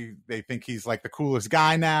think he's like the coolest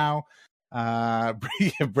guy now.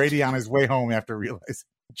 Brady on his way home after realizing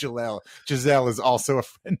Giselle is also a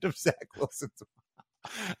friend of Zach Wilson's.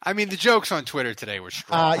 I mean, the jokes on Twitter today were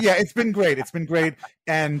strong. Yeah, it's been great.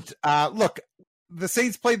 And look, the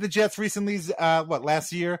Saints played the Jets recently.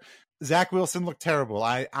 Last year? Zach Wilson looked terrible.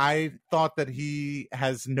 I thought that he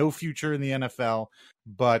has no future in the NFL,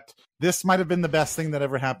 but this might have been the best thing that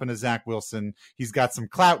ever happened to Zach Wilson. He's got some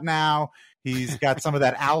clout now. He's got some of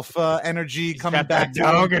that alpha energy coming back. He's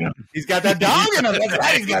got that dog in him. He's got that dog in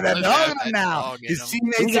him now. His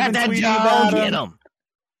teammates have been tweeting about him.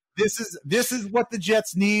 This is what the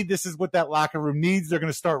Jets need. This is what that locker room needs. They're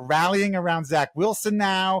going to start rallying around Zach Wilson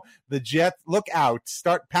now. The Jets, look out!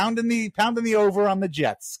 Start pounding the over on the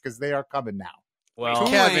Jets because they are coming now. Well,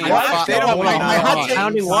 Kevin, Thomas,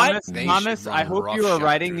 I hope you are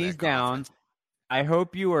writing these down. I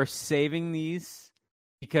hope you are saving these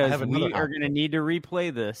because we are going to need to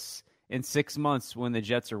replay this in 6 months when the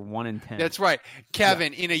Jets are 1-10. That's right,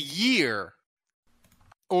 Kevin. In a year.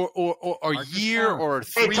 Or a year or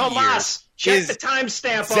 3 years. Hey, Tomas, check the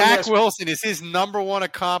timestamp on Zach this. Wilson is his number one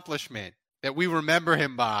accomplishment that we remember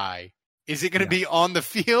him by. Is it going to be on the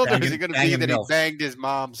field, or is it going to be that he banged his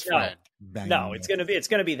mom's friend? No, it's going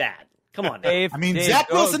to be that. Come on, Dave. Dave, Zach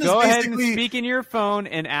Wilson is go ahead basically... and speak in your phone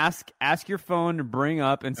and ask your phone to bring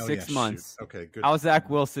up in 6 months. Shoot. Okay, good. How Zach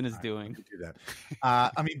Wilson is doing. Do that.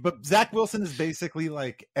 But Zach Wilson is basically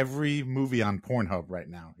like every movie on Pornhub right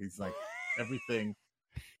now. He's like everything.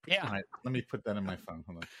 Yeah. All right, let me put that in my phone.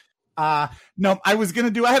 Hold No, I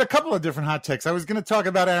had a couple of different hot takes. I was going to talk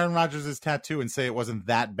about Aaron Rodgers' tattoo and say it wasn't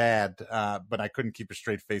that bad, but I couldn't keep a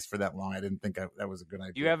straight face for that long. I didn't think that was a good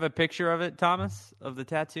idea. Do you have a picture of it, Thomas, of the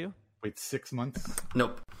tattoo? Wait, 6 months?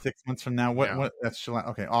 Nope. 6 months from now? What? That's July.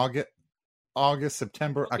 Okay, August,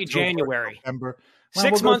 September, October, January. November.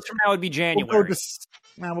 6 months from now would be January. We'll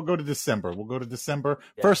go to December.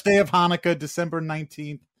 Yeah. First day of Hanukkah, December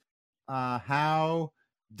 19th. How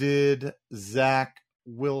did Zach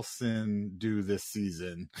Wilson do this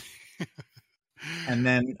season? and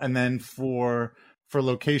then for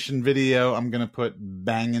location video, I'm gonna put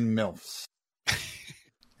banging MILFs.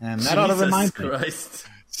 And that ought to remind me.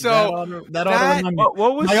 So that ought to remind me.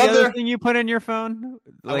 What was the other thing you put in your phone?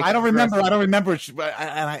 I don't remember.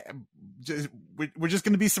 We're just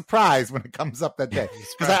going to be surprised when it comes up that day,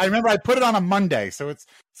 because I remember I put it on a Monday, so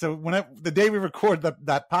the day we record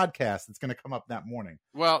that podcast, it's going to come up that morning.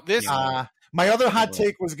 Well, this my other hot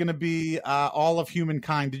take was going to be All of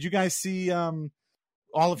Humankind. Did you guys see All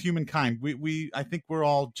of Humankind? I think we're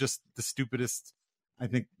all just the stupidest. I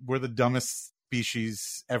think we're the dumbest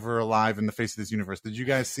species ever alive in the face of this universe. Did you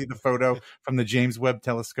guys see the photo from the James Webb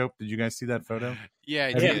Telescope? Did you guys see that photo? Yeah,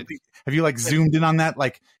 I did. Have you zoomed in on that?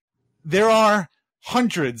 There are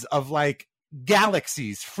hundreds of freaking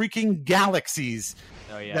galaxies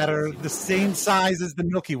that are the same size as the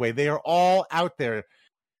Milky Way. They are all out there.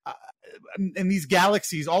 And these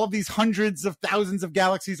galaxies, all of these hundreds of thousands of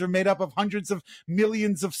galaxies are made up of hundreds of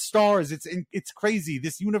millions of stars. It's crazy.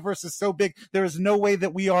 This universe is so big. There is no way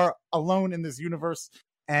that we are alone in this universe.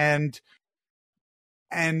 And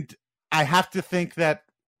I have to think that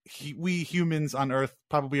we humans on Earth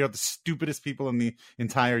probably are the stupidest people in the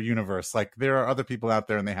entire universe. There are other people out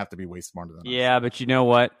there, and they have to be way smarter than us. Yeah, but you know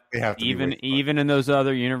what? They have to even in those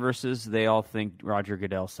other universes, they all think Roger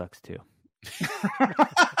Goodell sucks too.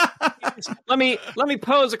 Let me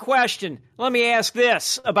pose a question. Let me ask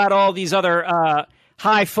this about all these other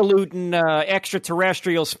highfalutin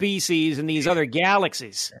extraterrestrial species in these other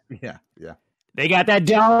galaxies. Yeah. They got that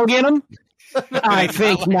dog in them? I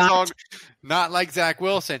think not. Not like Zach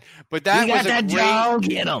Wilson, but that was a great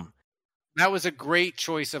dog in him. That was a great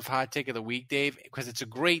choice of hot take of the week, Dave, because it's a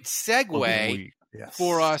great segue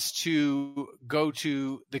for us to go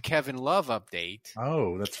to the Kevin Love update.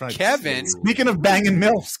 Oh, that's right. Kevin. Speaking of banging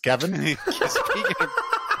MILFs, Kevin.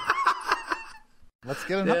 Let's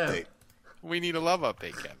get an update. We need a Love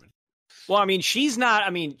update, Kevin. Well, she's not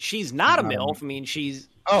a MILF. She's not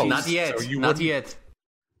yet. So not yet.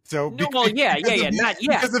 So not yet.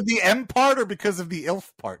 Because of the M part or because of the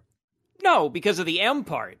ILF part? No, because of the M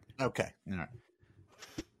part. Okay, all right.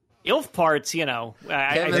 ILF parts,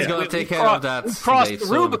 Kevin's going to take care of that. We crossed the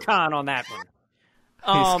Rubicon on that one.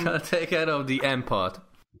 He's going to take care of the M part.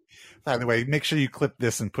 By the way, make sure you clip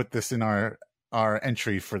this and put this in our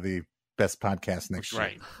entry for the best podcast next year.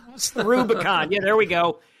 Right. It's the Rubicon. Yeah, there we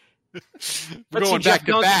go. We're going back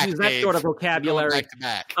to back, use that sort of vocabulary. Back to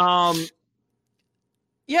back.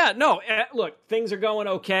 Yeah, no, look, things are going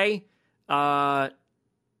okay. I'm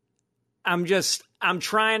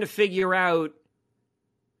trying to figure out,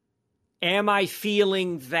 am I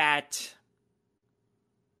feeling that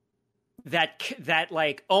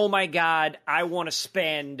oh my God, I want to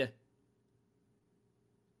spend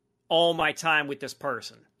all my time with this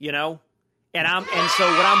person, And so what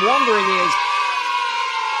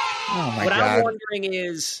I'm wondering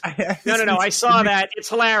is, no, I saw that. It's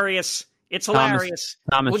hilarious. It's hilarious.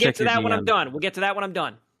 Thomas, we'll get to that when I'm done.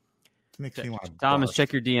 Makes me want to Thomas,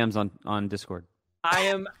 check your DMs on Discord. I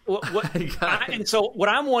am. And so what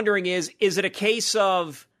I'm wondering is it a case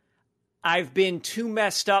of I've been too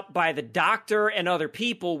messed up by the doctor and other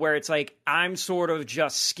people where it's I'm sort of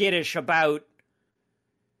just skittish about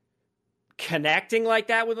connecting like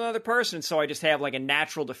that with another person, so I just have a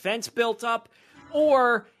natural defense built up?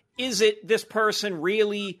 Or is it this person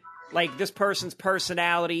really, this person's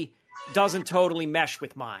personality doesn't totally mesh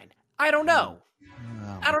with mine? I don't know.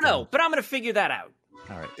 I don't know, but I'm going to figure that out.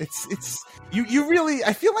 All right. It's you really,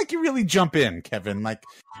 I feel like you really jump in, Kevin.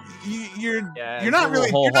 You're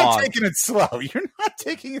not taking it slow. You're not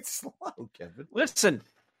taking it slow, Kevin. Listen,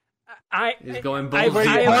 he's going balls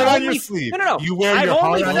deep. On your sleeve. No. You wear your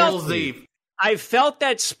heart on your sleeve. I've felt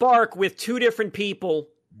that spark with two different people.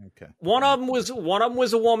 Okay. One of them was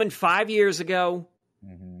a woman 5 years ago.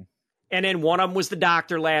 Mm-hmm. And then one of them was the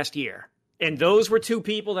doctor last year. And those were two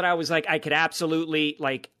people that I was I could absolutely,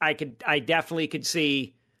 I definitely could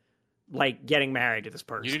see, getting married to this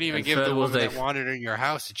person. You didn't even give the woman that wanted in your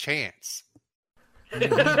house a chance.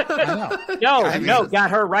 No,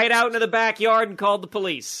 got her right out into the backyard and called the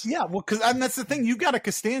police. Yeah, well, because that's the thing. You got to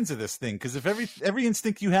Costanza this thing, because if every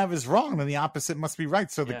instinct you have is wrong, then the opposite must be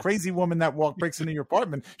right. So the crazy woman that breaks into your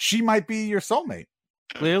apartment, she might be your soulmate.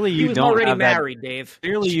 Clearly, you don't already married, Dave.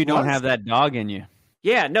 Clearly, you don't have that dog in you.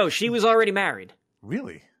 Yeah, no, she was already married.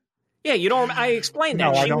 Really? Yeah, you don't. I explained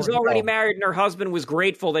that she was already married, and her husband was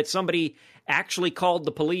grateful that somebody actually called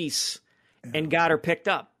the police and got her picked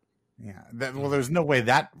up. Yeah. Well, there's no way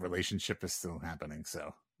that relationship is still happening.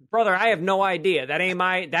 So, brother, I have no idea. That ain't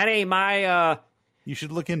my. You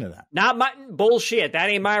should look into that. Not my bullshit. That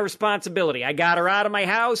ain't my responsibility. I got her out of my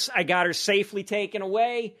house. I got her safely taken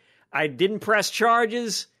away. I didn't press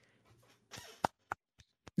charges.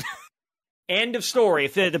 End of story.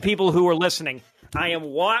 If the people who are listening, I am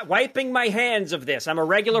wiping my hands of this. I'm a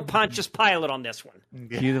regular Pontius Pilate on this one.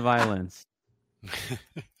 Cue the violence.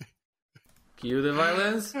 Cue the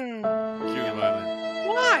violence? Cue the violence.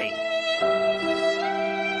 Why?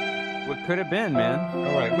 What could have been, man?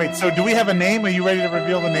 All right. Wait, so do we have a name? Are you ready to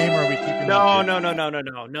reveal the name, or are we keeping No.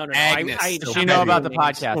 Agnes. Does she know about the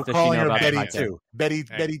podcast? We're calling her Betty 2. Betty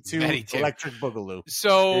 2, Electric Boogaloo.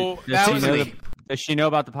 So, does she know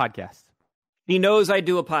about the podcast? He knows I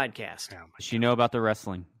do a podcast. Does she know about the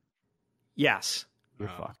wrestling? Yes. You're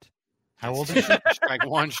fucked. How old is she? Strike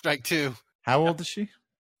one, strike two. How old is she?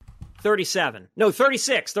 37. No,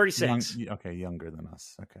 36. 36. Okay, younger than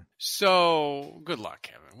us. Okay. So, good luck,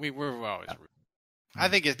 Kevin. We're always rooting. I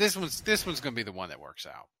think this one's going to be the one that works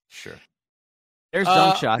out. Sure. There's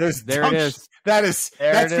dunk shots. There it is. That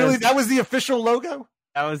was the official logo?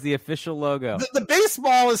 That was the official logo. The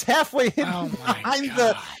baseball is halfway hidden behind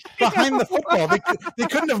the football. They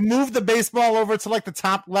couldn't have moved the baseball over to like the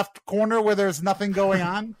top left corner where there's nothing going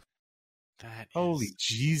on. Holy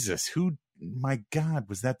Jesus! My God,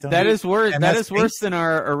 was that done? That is worse. That is worse than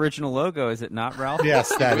our original logo, is it not, Ralph?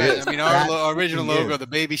 Yes, that is. I mean, our original logo, the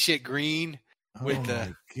baby shit green with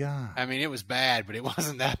my God. I mean, it was bad, but it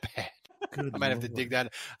wasn't that bad. I might have to dig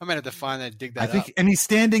that. I might have to find that. Dig that. And he's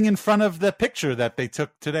standing in front of the picture that they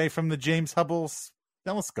took today from the James Hubble's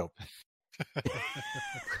telescope.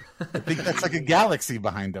 I think that's like a galaxy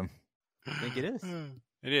behind him. I think it is.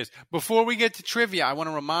 It is. Before we get to trivia, I want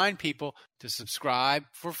to remind people to subscribe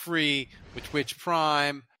for free with Twitch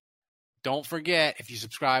Prime. Don't forget, if you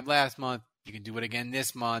subscribed last month, you can do it again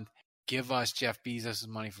this month. Give us Jeff Bezos'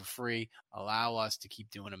 money for free. Allow us to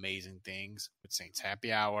keep doing amazing things with Saints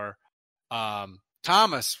Happy Hour.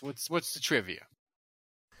 Thomas, what's the trivia?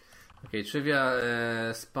 Okay,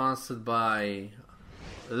 trivia sponsored by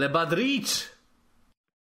Le Badrich.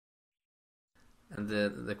 And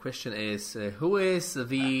the question is, who is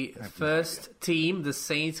the first team the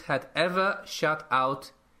Saints had ever shut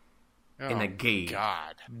out in a game?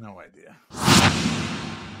 God. No idea.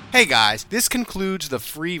 Hey guys, this concludes the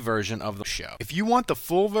free version of the show. If you want the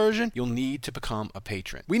full version, you'll need to become a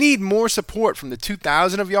patron. We need more support from the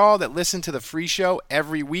 2,000 of y'all that listen to the free show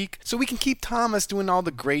every week so we can keep Thomas doing all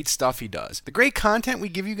the great stuff he does. The great content we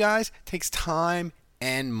give you guys takes time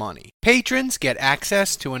and money. Patrons get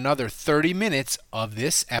access to another 30 minutes of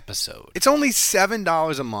this episode. It's only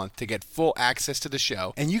 $7 a month to get full access to the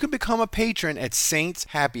show, and you can become a patron at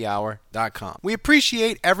saintshappyhour.com. We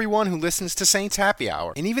appreciate everyone who listens to Saints Happy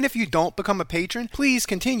Hour, and even if you don't become a patron, please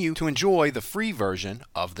continue to enjoy the free version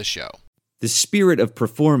of the show. The spirit of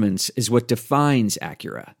performance is what defines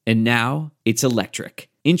Acura, and now it's electric.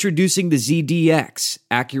 Introducing the ZDX,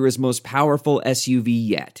 Acura's most powerful SUV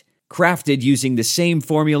yet. Crafted using the same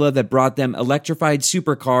formula that brought them electrified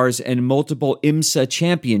supercars and multiple IMSA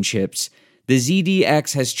championships, the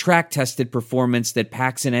ZDX has track-tested performance that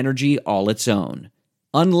packs an energy all its own.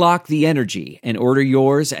 Unlock the energy and order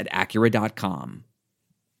yours at Acura.com.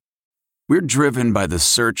 We're driven by the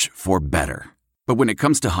search for better. But when it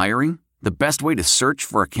comes to hiring, the best way to search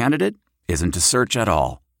for a candidate isn't to search at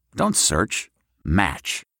all. Don't search.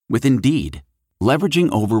 Match. With Indeed.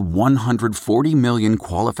 Leveraging over 140 million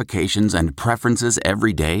qualifications and preferences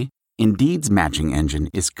every day, Indeed's matching engine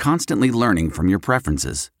is constantly learning from your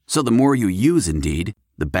preferences. So the more you use Indeed,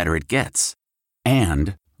 the better it gets.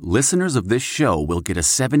 And listeners of this show will get a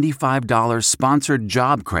 $75 sponsored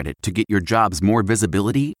job credit to get your jobs more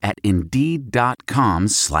visibility at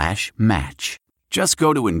Indeed.com/match. Just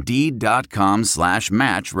go to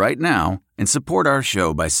Indeed.com/match right now and support our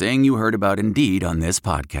show by saying you heard about Indeed on this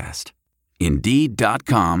podcast.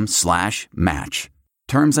 Indeed.com/match.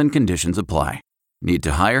 Terms and conditions apply. Need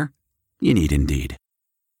to hire? You need Indeed.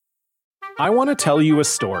 I want to tell you a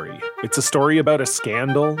story. It's a story about a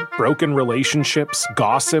scandal, broken relationships,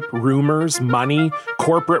 gossip, rumors, money,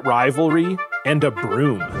 corporate rivalry, and a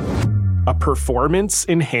broom. A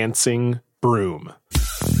performance-enhancing broom.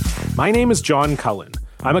 My name is John Cullen.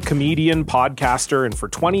 I'm a comedian, podcaster, and for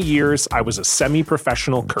 20 years, I was a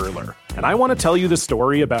semi-professional curler. And I want to tell you the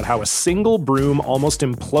story about how a single broom almost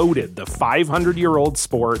imploded the 500-year-old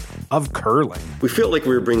sport of curling. We felt like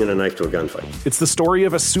we were bringing a knife to a gunfight. It's the story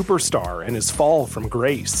of a superstar and his fall from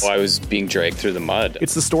grace. I was being dragged through the mud.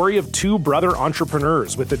 It's the story of two brother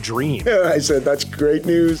entrepreneurs with a dream. I said, that's great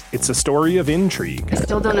news. It's a story of intrigue. I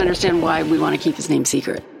still don't understand why we want to keep his name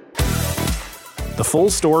secret. The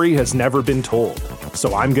full story has never been told,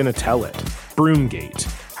 so I'm going to tell it. Broomgate,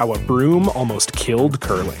 how a broom almost killed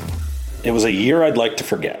curling. It was a year I'd like to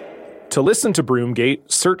forget. To listen to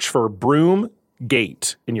Broomgate, search for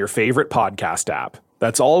Broomgate in your favorite podcast app.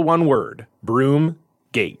 That's all one word,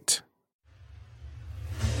 Broomgate.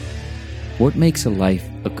 What makes a life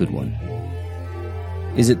a good one?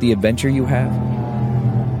 Is it the adventure you have?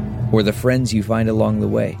 Or the friends you find along the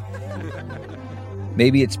way?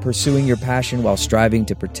 Maybe it's pursuing your passion while striving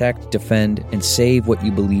to protect, defend, and save what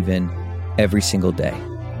you believe in every single day.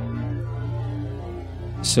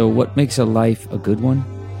 So what makes a life a good one?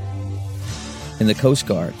 In the Coast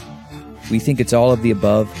Guard, we think it's all of the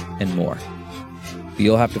above and more. But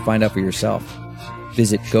you'll have to find out for yourself.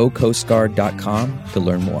 Visit gocoastguard.com to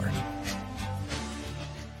learn more.